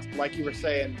yeah, like you were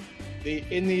saying,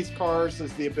 in these cars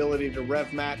is the ability to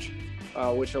rev match,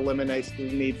 which eliminates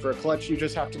the need for a clutch. You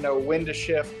just have to know when to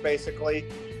shift, basically.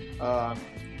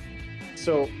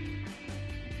 So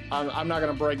I'm not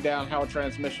going to break down how a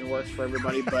transmission works for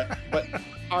everybody, but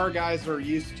our guys are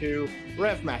used to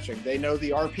rev matching. They know the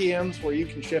RPMs where you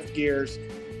can shift gears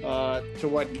to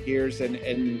what gears, and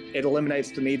it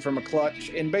eliminates the need from a clutch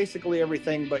in basically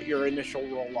everything but your initial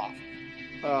roll off.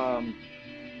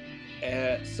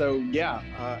 So yeah,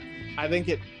 I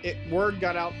think word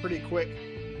got out pretty quick.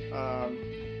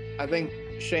 I think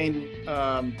Shane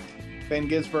Van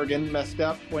Gisbergen messed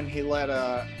up when he let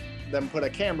them put a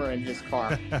camera in his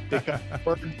car, because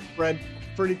word spread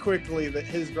pretty quickly that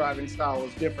his driving style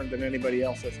was different than anybody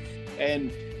else's.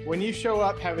 And when you show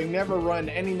up having never run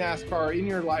any NASCAR in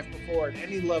your life before at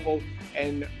any level,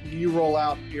 and you roll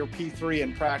out your P3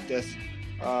 in practice,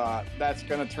 that's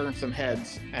going to turn some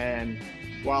heads. And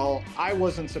while I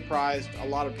wasn't surprised, a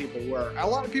lot of people were. A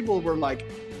lot of people were like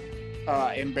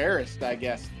embarrassed, I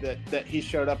guess, that he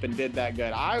showed up and did that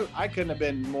good. I couldn't have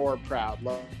been more proud.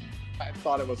 I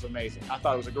thought it was amazing. I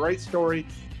thought it was a great story,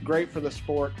 great for the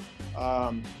sport.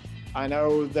 I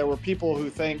know there were people who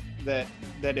think that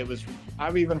it was,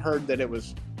 I've even heard that it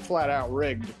was flat out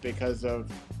rigged because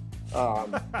of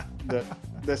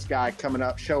this guy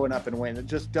showing up and winning. It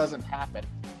just doesn't happen.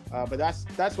 But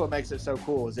that's what makes it so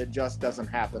cool, is it just doesn't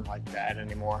happen like that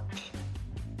anymore.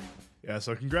 Yeah,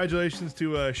 so congratulations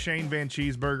to Shane Van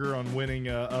Cheeseburger on winning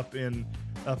up in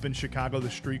Chicago, the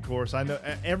street course. I know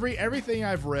everything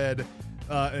I've read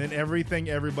and everything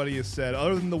everybody has said,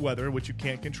 other than the weather, which you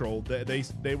can't control,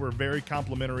 they were very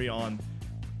complimentary on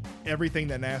everything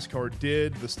that NASCAR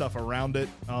did, the stuff around it,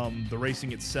 the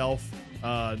racing itself.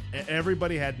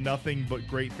 Everybody had nothing but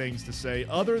great things to say,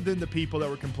 other than the people that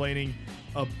were complaining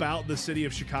about the city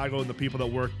of Chicago and the people that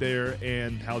worked there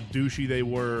and how douchey they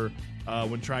were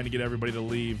when trying to get everybody to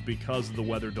leave because of the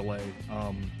weather delay.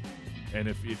 And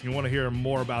if you want to hear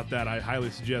more about that, I highly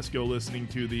suggest go listening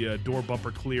to the Door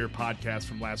Bumper Clear podcast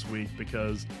from last week,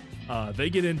 because they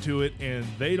get into it and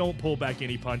they don't pull back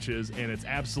any punches, and it's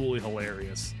absolutely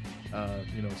hilarious.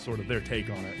 Sort of their take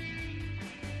on it.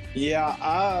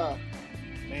 Yeah,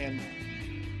 man,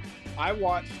 I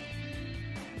watched,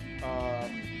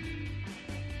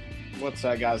 what's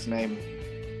that guy's name?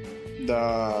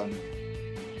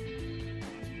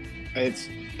 It's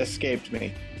escaped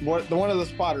me. The one of the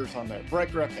spotters on there,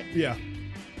 Brett Griffin. Yeah.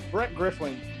 Brett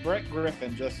Griffin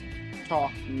just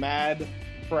talked mad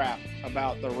crap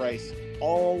about the race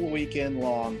all weekend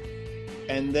long,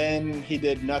 and then he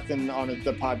did nothing on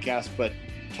the podcast but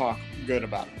talk good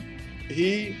about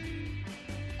it.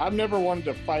 I've never wanted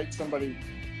to fight somebody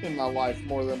in my life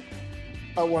more than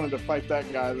I wanted to fight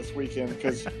that guy this weekend,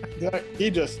 because he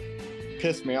just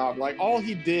pissed me off. Like, all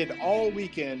he did all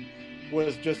weekend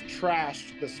was just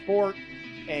trash the sport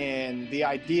and the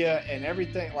idea and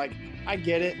everything. Like, I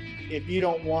get it if you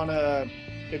don't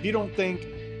think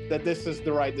that this is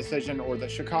the right decision or that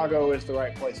Chicago is the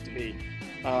right place to be,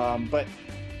 but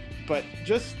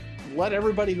just let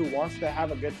everybody who wants to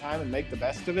have a good time and make the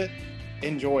best of it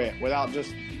enjoy it, without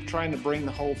just trying to bring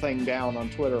the whole thing down on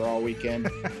Twitter all weekend.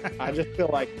 I just feel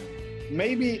like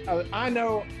maybe I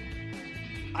know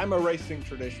I'm a racing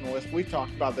traditionalist. We've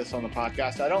talked about this on the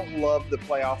podcast. I don't love the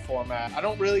playoff format. I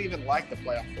don't really even like the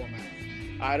playoff format.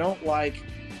 I don't like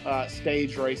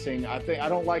stage racing. I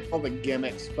don't like all the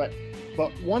gimmicks. But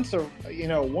once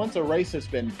a race has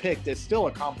been picked, it's still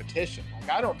a competition. Like,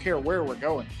 I don't care where we're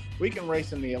going. We can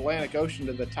race in the Atlantic Ocean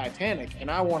to the Titanic, and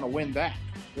I want to win that.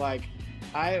 Like,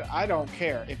 I don't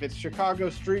care if it's Chicago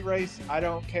street race. I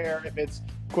don't care if it's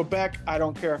Quebec. I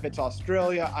don't care if it's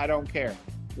Australia. I don't care.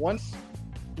 Once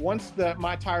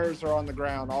my tires are on the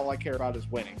ground, all I care about is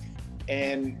winning.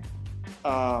 And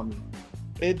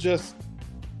it just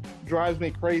drives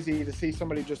me crazy to see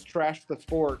somebody just trash the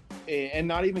sport and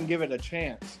not even give it a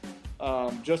chance,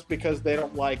 just because they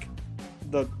don't like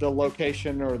the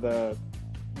location or the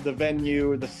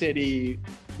venue or the city.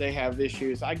 They have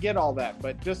issues. I get all that,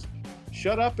 but just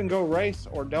shut up and go race,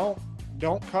 or don't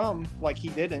come. Like, he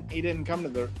didn't come to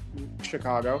the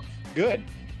Chicago. Good.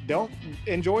 Don't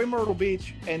enjoy Myrtle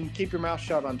Beach and keep your mouth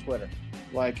shut on Twitter.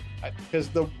 Like, because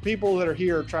the people that are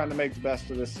here are trying to make the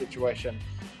best of this situation.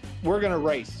 We're going to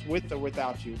race with or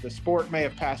without you. The sport may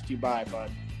have passed you by,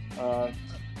 bud,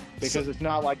 because it's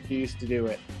not like you used to do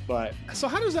it. But so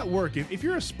how does that work? If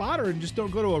you're a spotter and just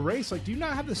don't go to a race, like, do you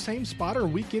not have the same spotter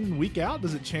week in, week out?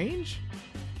 Does it change?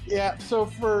 Yeah, so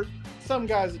for some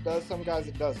guys it does, some guys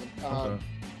it doesn't. Okay.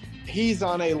 He's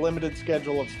on a limited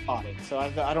schedule of spotting, so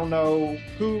I don't know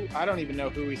who. I don't even know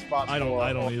who he spots. I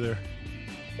don't either.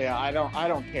 Yeah, I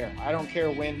don't care. I don't care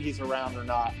when he's around or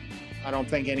not. I don't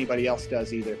think anybody else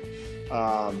does either.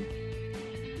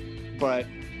 But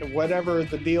whatever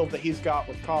the deal that he's got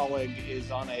with Colleague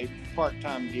is on a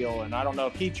part-time deal, and I don't know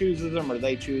if he chooses them or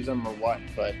they choose them or what.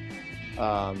 But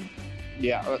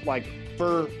yeah, like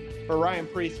for Ryan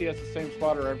Preece, he has the same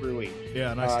spotter every week.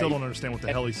 Yeah, and I still don't understand what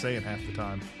the hell he's saying half the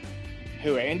time.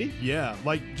 Who, Andy? Yeah,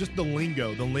 like just the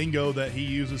lingo that he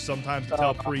uses sometimes to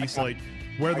tell Preece like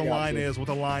where the line is, what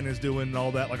the line is doing, and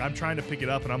all that. Like I'm trying to pick it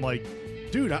up, and I'm like,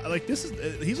 dude,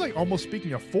 he's like almost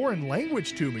speaking a foreign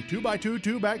language to me. 2x2,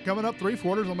 2 back, coming up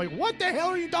 3/4. I'm like, what the hell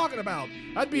are you talking about?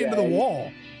 I'd be into the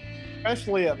wall.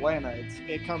 Especially Atlanta,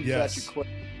 it comes at you quick.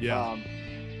 Yeah.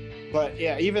 But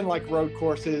yeah, even like road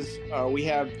courses, we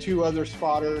have 2 other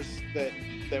spotters that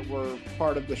were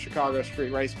part of the Chicago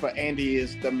street race, but Andy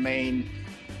is the main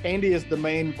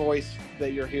voice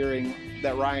that you're hearing,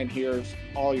 that Ryan hears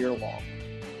all year long.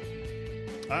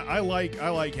 I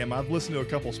like him. I've listened to a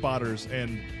couple spotters,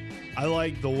 and I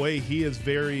like the way he is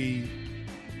very,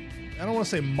 I don't want to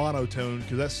say monotone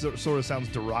because that sort of sounds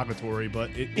derogatory, but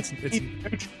it's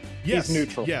neutral. Yes, he's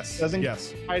neutral.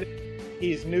 Yes,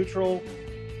 He's neutral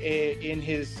in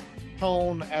his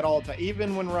tone at all times,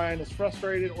 even when Ryan is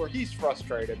frustrated or he's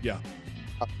frustrated. Yeah,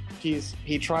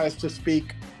 he tries to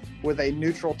speak with a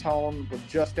neutral tone, with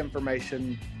just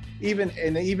information,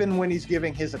 even when he's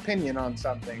giving his opinion on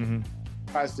something.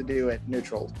 Tries to do it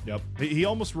neutral. Yep. He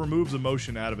almost removes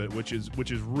emotion out of it, which is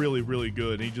really, really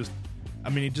good. He just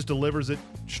delivers it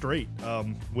straight.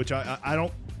 Which I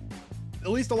don't. At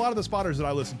least a lot of the spotters that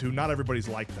I listen to, not everybody's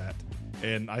like that,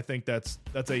 and I think that's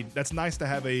nice to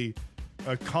have a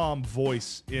calm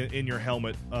voice in your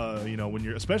helmet. When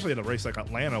you're, especially at a race like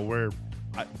Atlanta, where,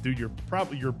 your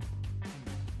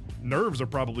nerves are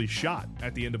probably shot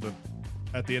at the end of an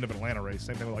Atlanta race.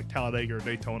 Same thing with like Talladega or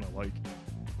Daytona. Like,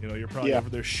 you're probably over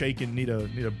there shaking, need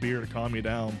a beer to calm you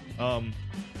down. But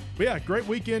yeah, great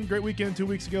weekend 2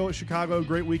 weeks ago at Chicago.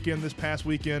 Great weekend this past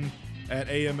weekend at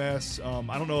AMS.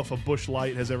 I don't know if a Busch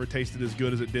Light has ever tasted as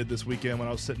good as it did this weekend when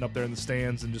I was sitting up there in the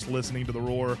stands and just listening to the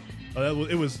roar.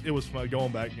 It was fun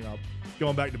going back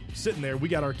to sitting there. We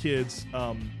got our kids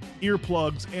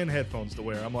earplugs and headphones to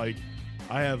wear. I'm like,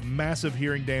 I have massive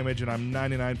hearing damage, and I'm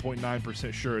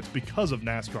 99.9% sure it's because of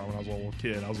NASCAR when I was a little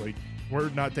kid. I was like, we're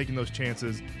not taking those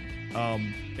chances.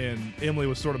 And Emily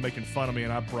was sort of making fun of me,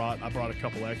 and I brought a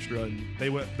couple extra, and they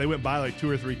went by like 2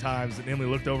 or 3 times, and Emily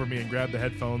looked over me and grabbed the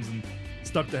headphones and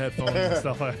stuck the headphones and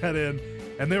stuff like that in.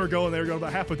 And they were going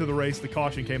about halfway through the race. The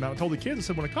caution came out. I told the kids, I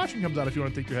said, when a caution comes out, if you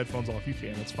want to take your headphones off, you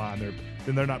can. It's fine.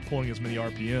 They're not pulling as many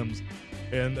RPMs.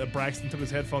 And Braxton took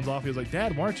his headphones off. He was like,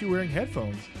 Dad, why aren't you wearing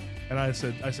headphones? And I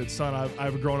said, son,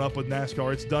 I've grown up with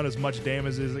NASCAR. It's done as much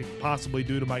damage as it could possibly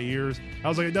do to my ears. I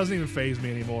was like, it doesn't even faze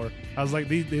me anymore. I was like,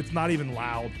 it's not even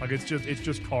loud. Like it's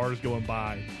just cars going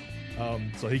by.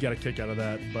 So he got a kick out of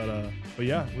that. But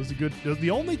yeah, it was a good.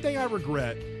 The only thing I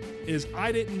regret is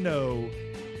I didn't know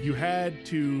you had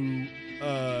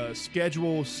to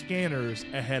schedule scanners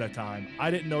ahead of time.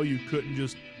 I didn't know you couldn't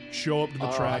just show up to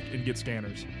the track and get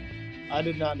scanners. I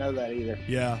did not know that either.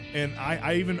 Yeah, and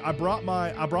I brought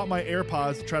my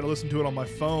AirPods to try to listen to it on my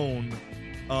phone,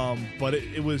 but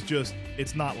it was just,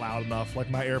 it's not loud enough. Like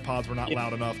my AirPods were not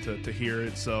loud enough to hear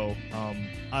it. So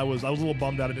I was a little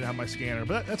bummed out I didn't have my scanner.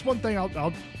 But that's one thing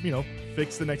I'll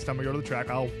fix the next time I go to the track.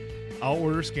 I'll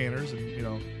order scanners,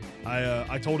 and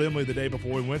I told Emily the day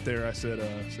before we went there. I said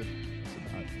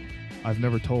I've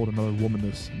never told another woman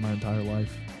this in my entire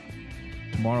life.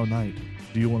 Tomorrow night,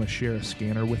 do you want to share a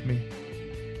scanner with me?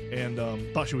 And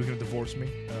thought she was going to divorce me.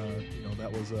 That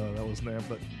was there.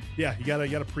 But yeah, you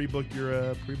gotta pre-book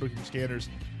your scanners.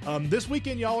 This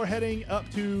weekend, y'all are heading up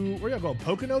to, where y'all going?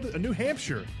 Pocono, New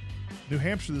Hampshire. New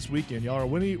Hampshire this weekend, y'all are.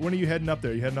 When are you heading up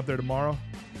there? You heading up there tomorrow?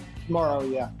 Tomorrow,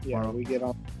 yeah. Tomorrow. We get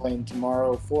on the plane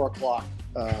tomorrow,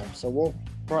 4:00. So we'll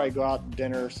probably go out to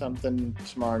dinner or something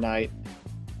tomorrow night,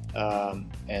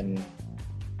 and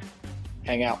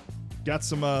hang out. Got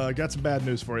some bad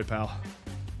news for you, pal.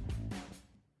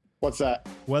 What's that?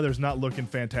 Weather's not looking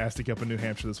fantastic up in New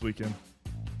Hampshire this weekend.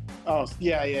 Oh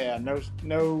yeah.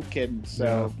 No kidding.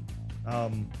 So,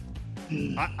 I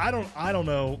don't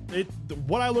know.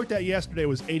 What I looked at yesterday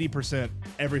was 80%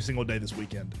 every single day this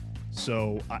weekend.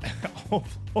 So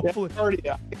hopefully,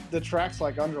 the track's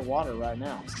like underwater right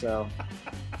now. So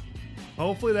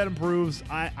hopefully that improves.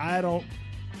 I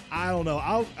don't know.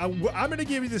 I'm going to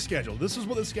give you the schedule. This is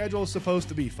what the schedule is supposed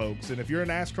to be, folks. And if you're a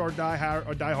NASCAR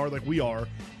diehard like we are,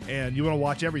 and you want to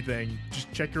watch everything,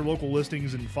 just check your local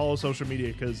listings and follow social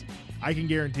media, because I can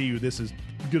guarantee you this is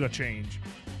going to change.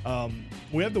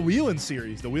 We have the Wheeling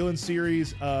Series. The Wheeling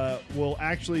Series will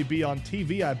actually be on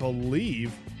TV, I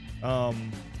believe. It'll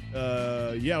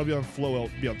be on Flow.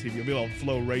 It'll be on TV. It'll be on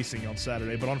Flow Racing on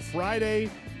Saturday. But on Friday,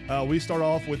 we start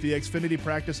off with the Xfinity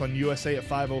practice on USA at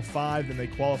 5:05. Then they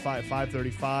qualify at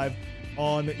 5:35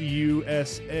 on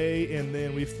USA. And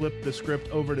then we flip the script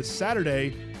over to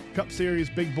Saturday. Cup Series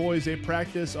Big Boys, they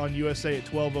practice on USA at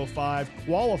 12:05.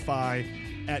 Qualify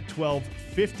at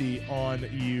 12:50 on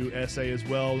USA as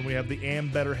well. And we have the Am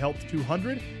Better Health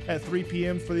 200 at 3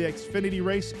 p.m. for the Xfinity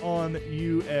race on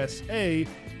USA.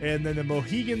 And then the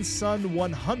Mohegan Sun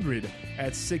 100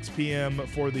 at 6 p.m.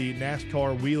 for the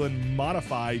NASCAR Wheeling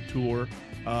Modified Tour.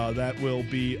 That will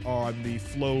be on the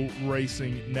Flow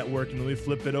Racing Network. And then we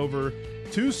flip it over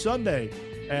to Sunday.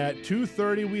 At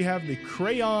 2:30, we have the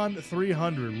Crayon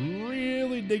 300.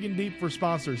 Really digging deep for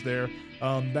sponsors there.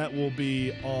 That will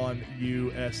be on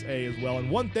USA as well. And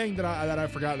one thing that I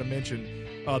forgot to mention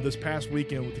this past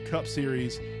weekend with the Cup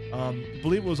Series, I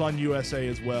believe it was on USA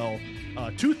as well.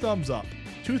 Two thumbs up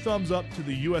to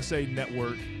the USA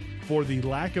Network for the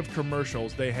lack of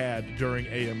commercials they had during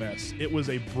AMS. It was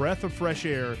a breath of fresh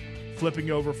air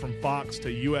flipping over from Fox to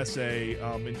USA,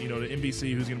 and to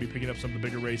NBC, who's going to be picking up some of the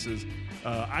bigger races.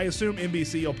 I assume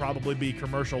NBC will probably be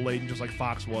commercial laden, just like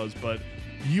Fox was. But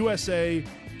USA,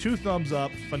 two thumbs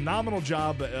up. Phenomenal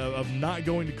job of not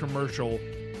going to commercial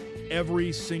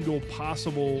every single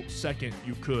possible second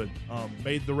you could.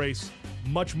 Made the race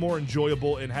much more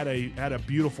enjoyable and had a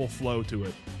beautiful flow to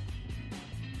it.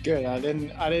 Good.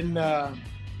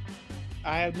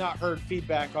 I have not heard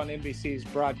feedback on NBC's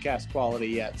broadcast quality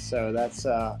yet, so that's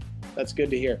good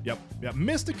to hear. Yep.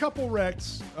 Missed a couple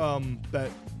wrecks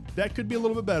that could be a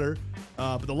little bit better,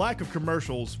 but the lack of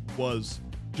commercials was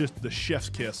just the chef's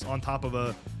kiss on top of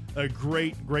a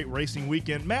great racing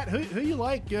weekend. Matt, who you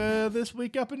like this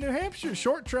week up in New Hampshire?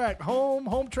 Short track,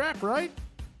 home track, right?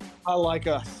 I like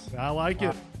us. I like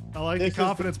it. I like the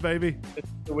confidence, baby. This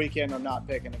is the weekend I'm not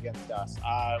picking against us.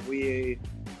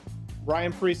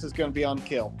 Ryan Preece is going to be on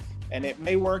kill, and it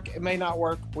may work, it may not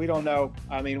work. We don't know.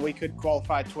 I mean, we could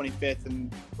qualify 25th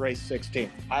and race 16th.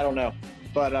 I don't know,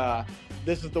 but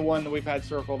this is the one that we've had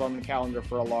circled on the calendar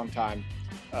for a long time.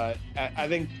 I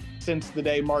think since the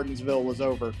day Martinsville was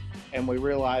over, and we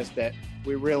realized that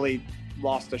we really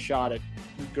lost a shot at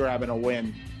grabbing a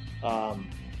win.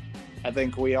 I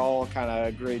think we all kind of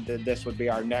agreed that this would be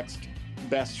our next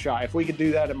best shot. If we could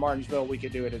do that at Martinsville, we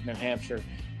could do it at New Hampshire.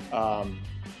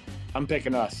 I'm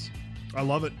picking us. I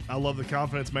love it. I love the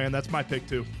confidence, man. That's my pick,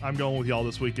 too. I'm going with y'all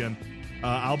this weekend.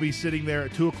 I'll be sitting there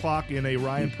at 2 o'clock in a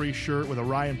Ryan Preece shirt with a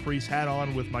Ryan Preece hat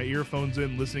on with my earphones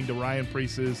in, listening to Ryan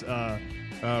Preece's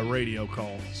radio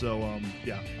call. So,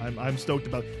 I'm stoked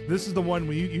about it. This is the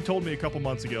one you told me a couple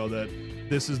months ago that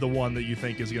this is the one that you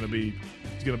think is going to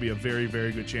be a very,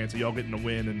 very good chance of y'all getting a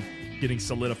win and getting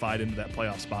solidified into that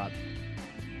playoff spot.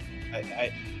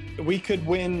 We could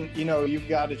win. You've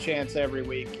got a chance every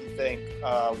week, you think,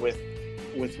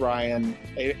 with Ryan.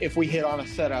 If we hit on a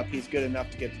setup, he's good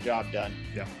enough to get the job done.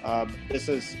 Yeah.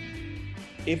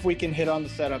 If we can hit on the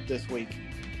setup this week,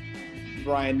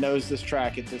 Ryan knows this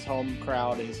track. It's his home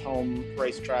crowd, his home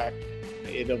racetrack.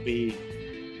 It will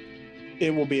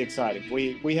be exciting.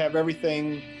 We have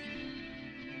everything,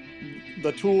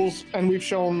 the tools, and we've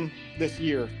shown this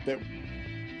year that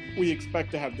we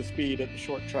expect to have the speed at the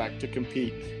short track to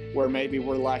compete, where maybe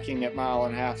we're lacking at 1.5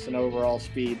 miles in overall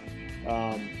speed.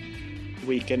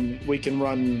 We can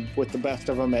run with the best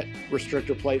of them at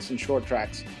restrictor plates and short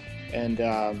tracks, and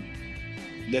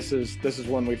this is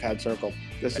one we've had circled.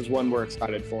 This is one we're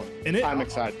excited for. I'm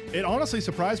excited. It honestly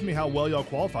surprised me how well y'all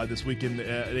qualified this weekend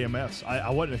at AMS.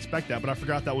 I wouldn't expect that, but I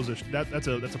forgot that was that's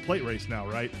a plate race now,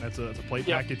 right? That's a plate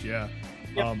package, yeah.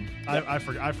 Yep. I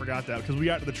forgot that because we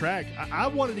got to the track. I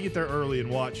wanted to get there early and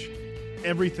watch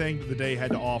everything that the day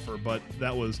had to offer, but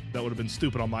that would have been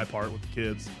stupid on my part with the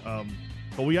kids.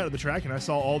 But we got to the track and I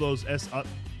saw all those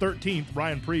 13th.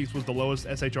 Ryan Preece was the lowest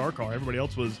SHR car. Everybody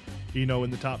else was, in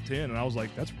the top 10, and I was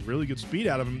like, that's really good speed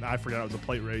out of him. I forgot it was a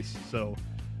plate race. So,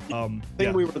 I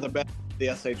think we were the best of the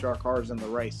SHR cars in the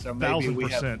race. So maybe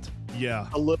 1,000%. we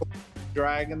have a little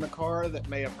drag in the car that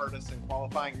may have hurt us in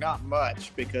qualifying. Not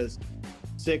much, because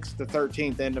 6th to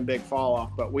 13th end a big fall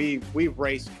off, but we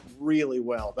raced really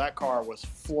well. That car was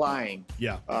flying.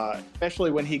 Yeah.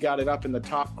 Especially when he got it up in the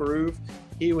top groove,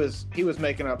 he was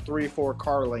making up 3-4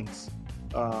 car lengths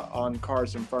on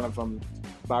cars in front of him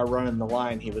by running the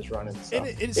line he was running. So and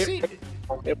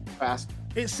it was fast.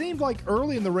 It seemed like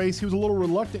early in the race he was a little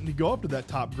reluctant to go up to that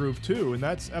top groove too, and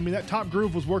that top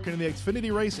groove was working in the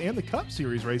Xfinity race and the Cup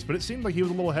Series race, but it seemed like he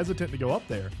was a little hesitant to go up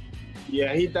there.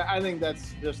 Yeah, I think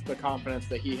that's just the confidence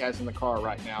that he has in the car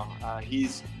right now. He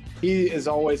is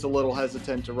always a little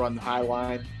hesitant to run the high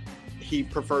line. He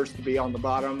prefers to be on the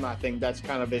bottom. I think that's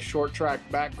kind of his short track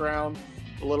background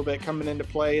a little bit coming into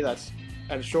play. That's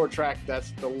at a short track,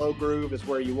 that's the low groove is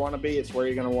where you want to be. It's where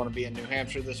you're going to want to be in New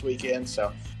Hampshire this weekend.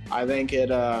 So I think he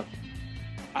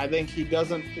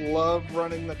doesn't love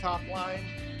running the top line,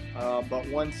 but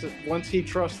once he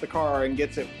trusts the car and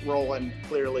gets it rolling,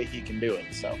 clearly he can do it.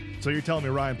 So you're telling me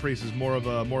Ryan Preece is more of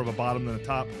a bottom than a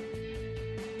top?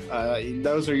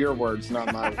 Those are your words,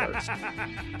 not my words.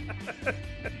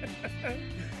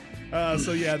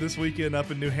 So yeah, this weekend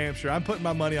up in New Hampshire, I'm putting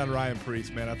my money on Ryan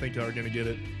Preece, man. I think they're going to get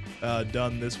it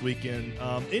done this weekend.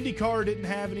 IndyCar didn't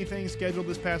have anything scheduled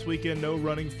this past weekend. No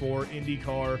running for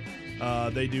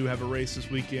IndyCar. They do have a race this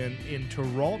weekend in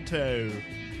Toronto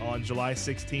on July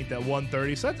 16th at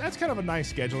 1:30. So that's kind of a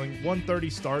nice scheduling.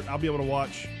 1:30 start. I'll be able to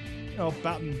watch,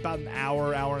 about an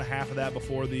hour and a half of that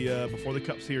before the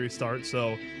Cup Series starts.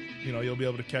 So, you'll be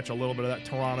able to catch a little bit of that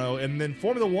Toronto. And then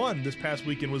Formula One this past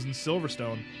weekend was in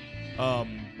Silverstone.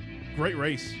 Great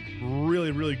race.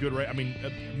 Really, really good race. I mean,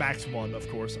 Max won, of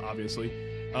course, obviously.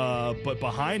 But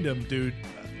behind him, dude,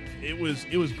 it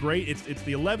was great. It's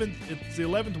the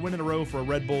 11th win in a row for a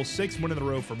Red Bull, 6th win in a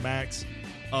row for Max.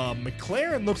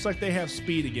 McLaren looks like they have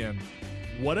speed again.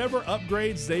 Whatever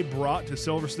upgrades they brought to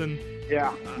Silverstone.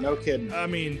 Yeah, no kidding. I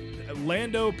mean,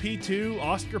 Lando P2,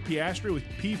 Oscar Piastri with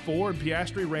P4, and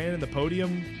Piastri ran in the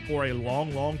podium for a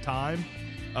long, long time.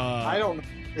 I don't know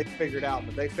if they figured it out,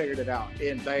 but they figured it out.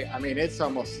 And it's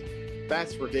almost,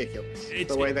 that's ridiculous.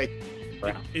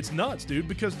 It's nuts, dude,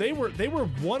 because they were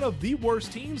one of the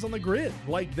worst teams on the grid.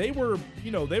 Like they were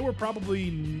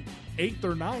probably 8th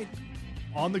or 9th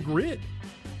on the grid.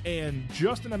 And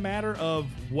just in a matter of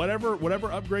whatever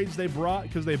upgrades they brought,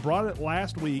 because they brought it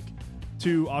last week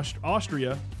to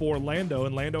Austria for Lando,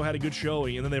 and Lando had a good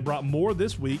showing, and then they brought more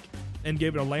this week and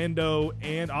gave it to Lando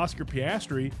and Oscar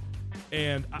Piastri.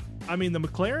 And I mean, the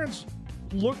McLarens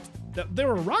they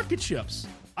were rocket ships.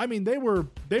 I mean, they were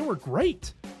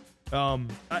great.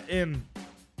 And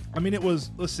I mean, it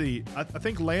was, let's see, I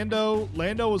think Lando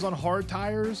was on hard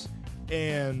tires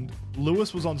and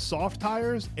Lewis was on soft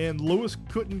tires, and Lewis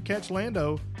couldn't catch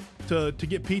Lando to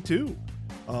get P2.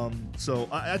 So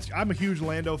I'm a huge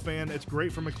Lando fan. It's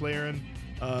great for McLaren.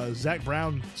 Zach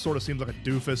Brown sort of seems like a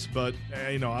doofus, but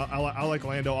I like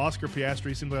Lando. Oscar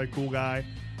Piastri seems like a cool guy.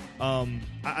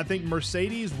 I think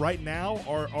Mercedes right now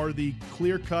are the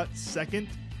clear-cut second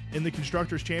in the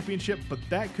Constructors' Championship, but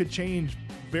that could change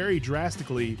very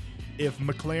drastically if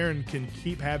McLaren can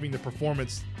keep having the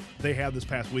performance they had this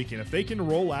past weekend. If they can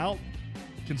roll out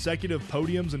consecutive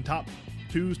podiums and top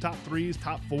 2s, top 3s,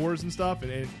 top 4s and stuff,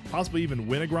 and possibly even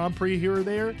win a Grand Prix here or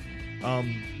there,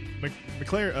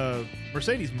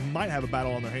 Mercedes might have a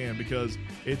battle on their hand, because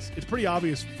it's pretty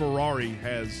obvious Ferrari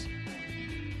has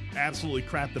absolutely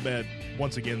crapped the bed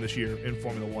once again this year in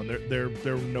Formula One.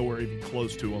 They're nowhere even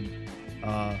close to them.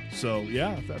 So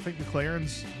yeah, I think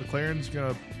McLaren's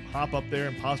gonna hop up there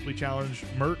and possibly challenge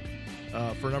Mert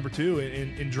for number 2.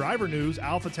 In driver news,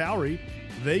 AlphaTauri,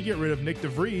 they get rid of Nick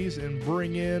DeVries and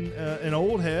bring in an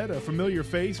old head, a familiar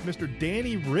face. Mr.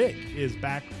 Danny Rick is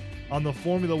back on the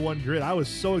Formula One grid. I was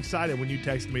so excited when you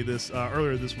texted me this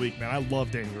earlier this week, man. I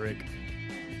love Danny Rick.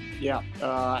 Yeah,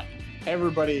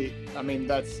 everybody. I mean,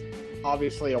 that's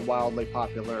obviously a wildly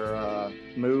popular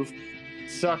move.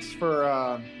 Sucks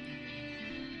for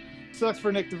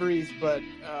Nick DeVries, but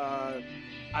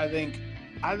I think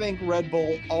Red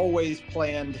Bull always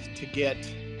planned to get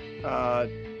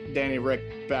Danny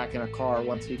Rick back in a car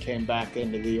once he came back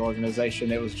into the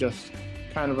organization. It was just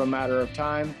kind of a matter of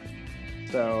time.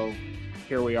 So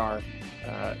here we are.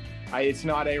 It's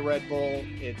not a Red Bull.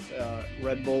 It's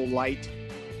Red Bull Light,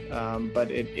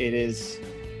 but it's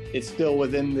still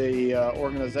within the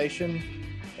organization.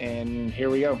 And here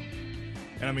we go.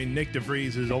 And I mean, Nick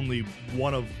DeVries is only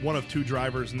one of 2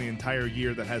 drivers in the entire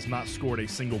year that has not scored a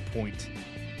single point.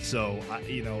 So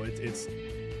it's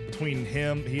between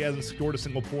him, he hasn't scored a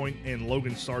single point, and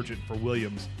Logan Sargent for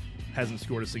Williams hasn't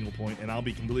scored a single point. And I'll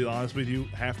be completely honest with you,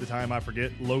 half the time I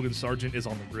forget Logan Sargent is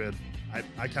on the grid.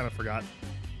 I kind of forgot.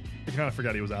 I kind of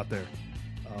forgot he was out there,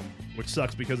 which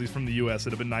sucks because he's from the U.S.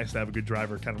 It'd have been nice to have a good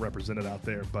driver kind of represented out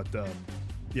there. But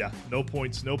yeah, no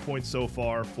points so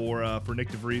far for Nick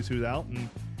DeVries, who's out, and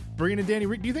bringing in Danny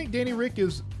Rick. Do you think Danny Rick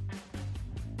is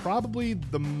probably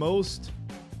the most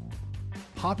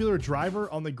popular driver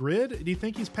on the grid? Do you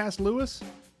think he's past Lewis?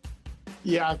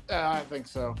 Yeah, I think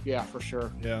so. Yeah, for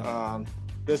sure. Yeah.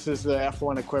 This is the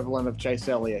F1 equivalent of Chase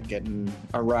Elliott getting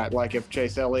a ride. Like if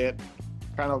Chase Elliott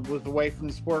kind of was away from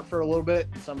the sport for a little bit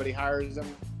and somebody hires him,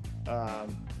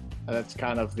 That's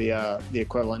kind of the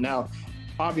equivalent. Now,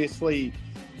 obviously,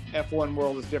 F1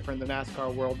 world is different than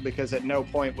NASCAR world because at no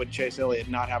point would Chase Elliott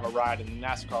not have a ride in the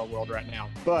NASCAR world right now.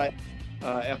 But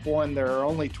F1, there are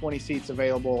only 20 seats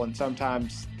available, and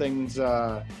sometimes things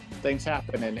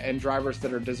happen, and drivers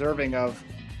that are deserving of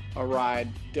a ride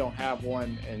don't have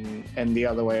one, and the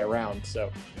other way around.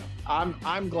 So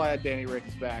I'm glad Danny Rick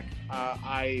is back.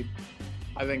 I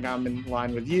think I'm in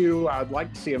line with you. I'd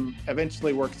like to see him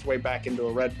eventually work his way back into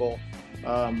a Red Bull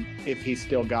if he's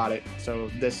still got it. So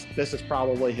this is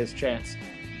probably his chance.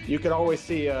 You could always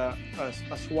see a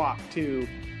swap too,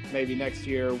 maybe next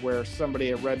year, where somebody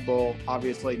at Red Bull,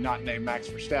 obviously not named Max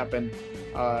Verstappen,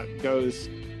 goes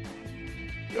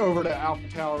over to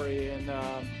AlphaTauri and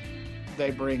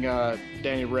they bring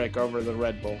Danny Rick over to the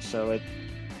Red Bull. So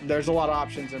there's a lot of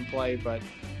options in play, but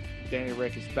Danny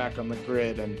Rick is back on the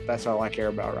grid, and that's all I care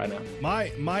about right now. My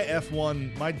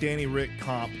F1, my Danny Rick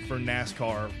comp for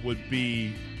NASCAR would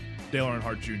be Dale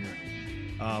Earnhardt Jr.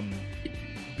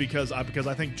 Because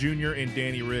I think Jr. and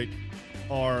Danny Rick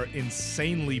are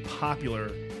insanely popular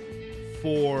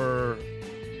for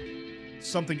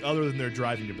something other than their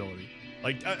driving ability.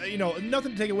 Like,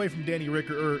 nothing to take away from Danny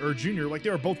Rick or Jr. Like, they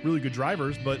are both really good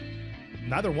drivers, but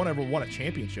neither one ever won a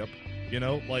championship.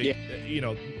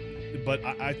 But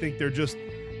I think they're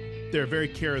very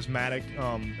charismatic,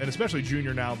 and especially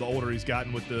Junior now, the older he's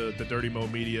gotten with the Dirty Mo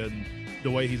media and the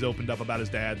way he's opened up about his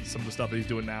dad and some of the stuff that he's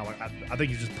doing now. I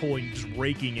think he's just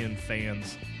raking in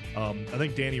fans. I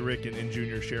think Danny Rick and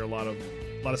Junior share a lot of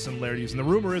similarities. And the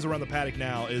rumor is around the paddock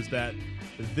now is that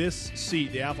this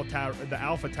seat, the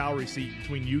AlphaTauri seat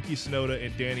between Yuki Tsunoda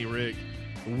and Danny Rick,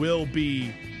 will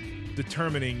be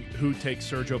determining who takes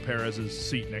Sergio Perez's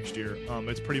seat next year.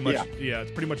 It's pretty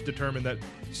much determined that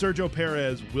Sergio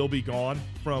Perez will be gone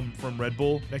from Red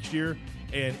Bull next year,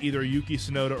 and either Yuki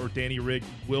Tsunoda or Danny Rick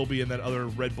will be in that other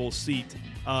Red Bull seat.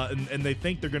 And they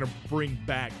think they're going to bring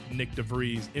back Nick De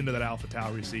Vries into that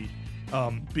AlphaTauri seat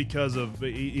because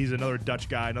he's another Dutch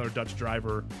guy, another Dutch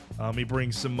driver. He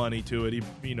brings some money to it.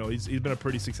 He's been a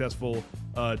pretty successful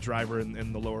driver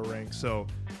in the lower ranks. So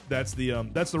that's the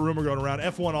rumor going around.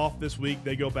 F1 off this week.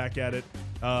 They go back at it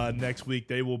next week.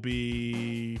 They will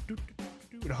be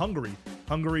in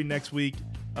Hungary next week,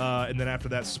 and then after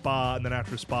that Spa, and then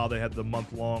after Spa they had the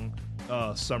month-long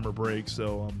summer break.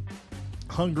 So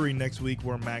Hungary next week,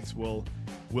 where Max will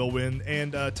win.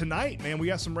 And tonight, man, we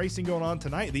got some racing going on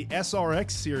tonight. The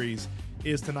SRX series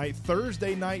is tonight,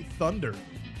 Thursday Night Thunder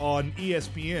on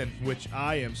ESPN, which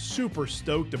I am super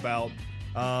stoked about.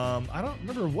 I don't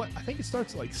remember I think it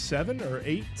starts at like 7 or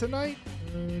 8 tonight.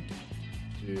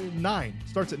 9.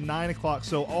 Starts at 9 o'clock.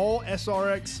 So all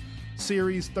SRX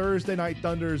series Thursday Night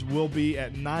Thunders will be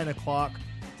at 9 o'clock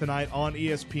tonight on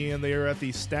ESPN. They are at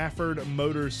the Stafford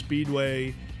Motor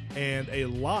Speedway, and a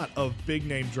lot of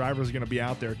big-name drivers are going to be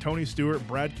out there. Tony Stewart,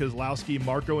 Brad Keselowski,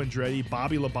 Marco Andretti,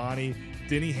 Bobby Labonte,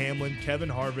 Denny Hamlin, Kevin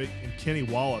Harvick, and Kenny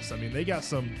Wallace. I mean, they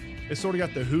sort of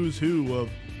got the who's who of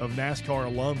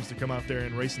NASCAR alums to come out there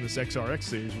and race in this XRX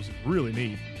series, which is really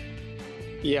neat.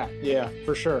 Yeah,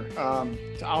 for sure.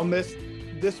 I'll miss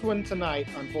this one tonight,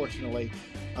 unfortunately.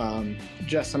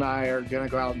 Jess and I are going to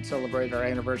go out and celebrate our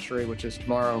anniversary, which is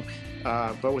tomorrow.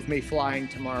 But with me flying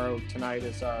tonight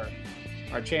is our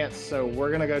chance. So we're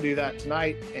going to go do that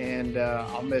tonight, and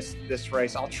I'll miss this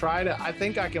race. I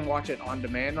think I can watch it on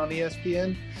demand on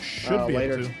ESPN. Should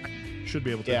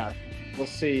be able to. Yeah, we'll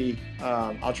see.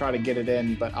 I'll try to get it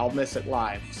in, but I'll miss it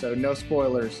live. So no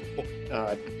spoilers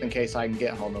in case I can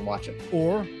get home and watch it.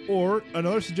 Or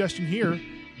another suggestion here,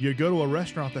 you go to a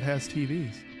restaurant that has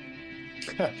TVs.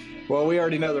 Well, we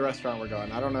already know the restaurant we're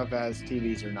going. I don't know if it has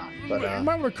TVs or not, but you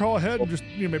might want to call ahead and just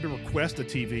maybe request a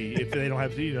TV if they don't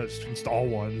have TV. Just install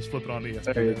one, just flip it on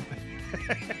ESPN.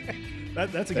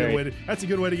 That's a good way. That's a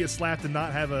good way to get slapped and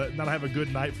not have a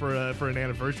good night for an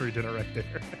anniversary dinner right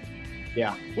there.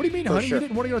 Yeah. What do you mean, honey? Sure. You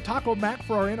didn't want to go to Taco Mac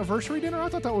for our anniversary dinner? I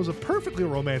thought that was a perfectly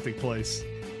romantic place.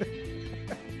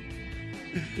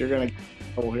 You're gonna get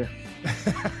over here.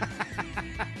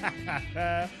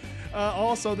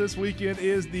 Also this weekend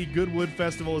is the Goodwood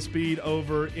Festival of Speed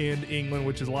over in England,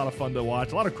 which is a lot of fun to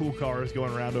watch. A lot of cool cars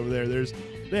going around over there.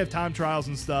 They have time trials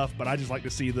and stuff, but I just like to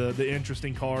see the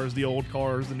interesting cars, the old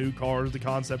cars, the new cars, the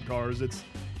concept cars.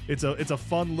 It's a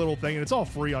fun little thing, and it's all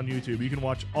free on YouTube. You can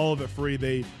watch all of it free.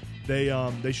 They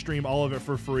stream all of it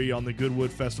for free on the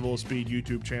Goodwood Festival of Speed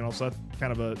YouTube channel. So that's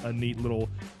kind of a neat little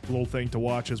thing to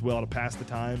watch as well to pass the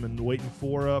time and waiting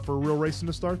for real racing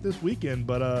to start this weekend.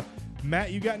 But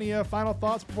Matt, you got any final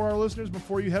thoughts for our listeners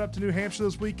before you head up to New Hampshire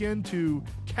this weekend to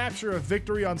capture a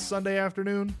victory on Sunday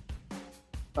afternoon?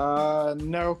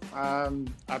 No. I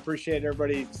appreciate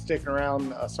everybody sticking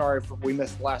around. Sorry we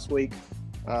missed last week.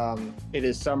 It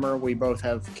is summer. We both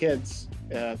have kids.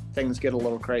 Things get a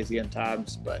little crazy at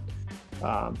times, but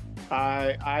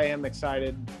I am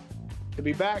excited to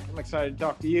be back. I'm excited to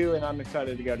talk to you, and I'm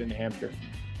excited to go to New Hampshire.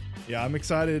 Yeah, I'm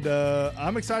excited.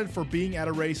 I'm excited for being at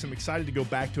a race. I'm excited to go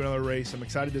back to another race. I'm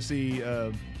excited to see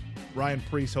Ryan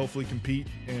Preece hopefully compete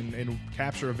and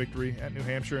capture a victory at New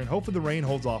Hampshire, and hopefully the rain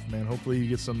holds off, man. Hopefully you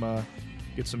get some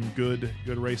good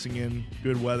racing in,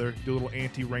 good weather, do little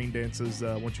anti-rain dances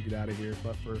once you get out of here.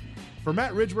 But for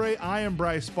Matt Ridgway, I am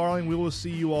Bryce Sparling. We will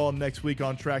see you all next week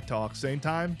on Track Talk. Same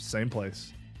time, same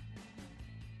place.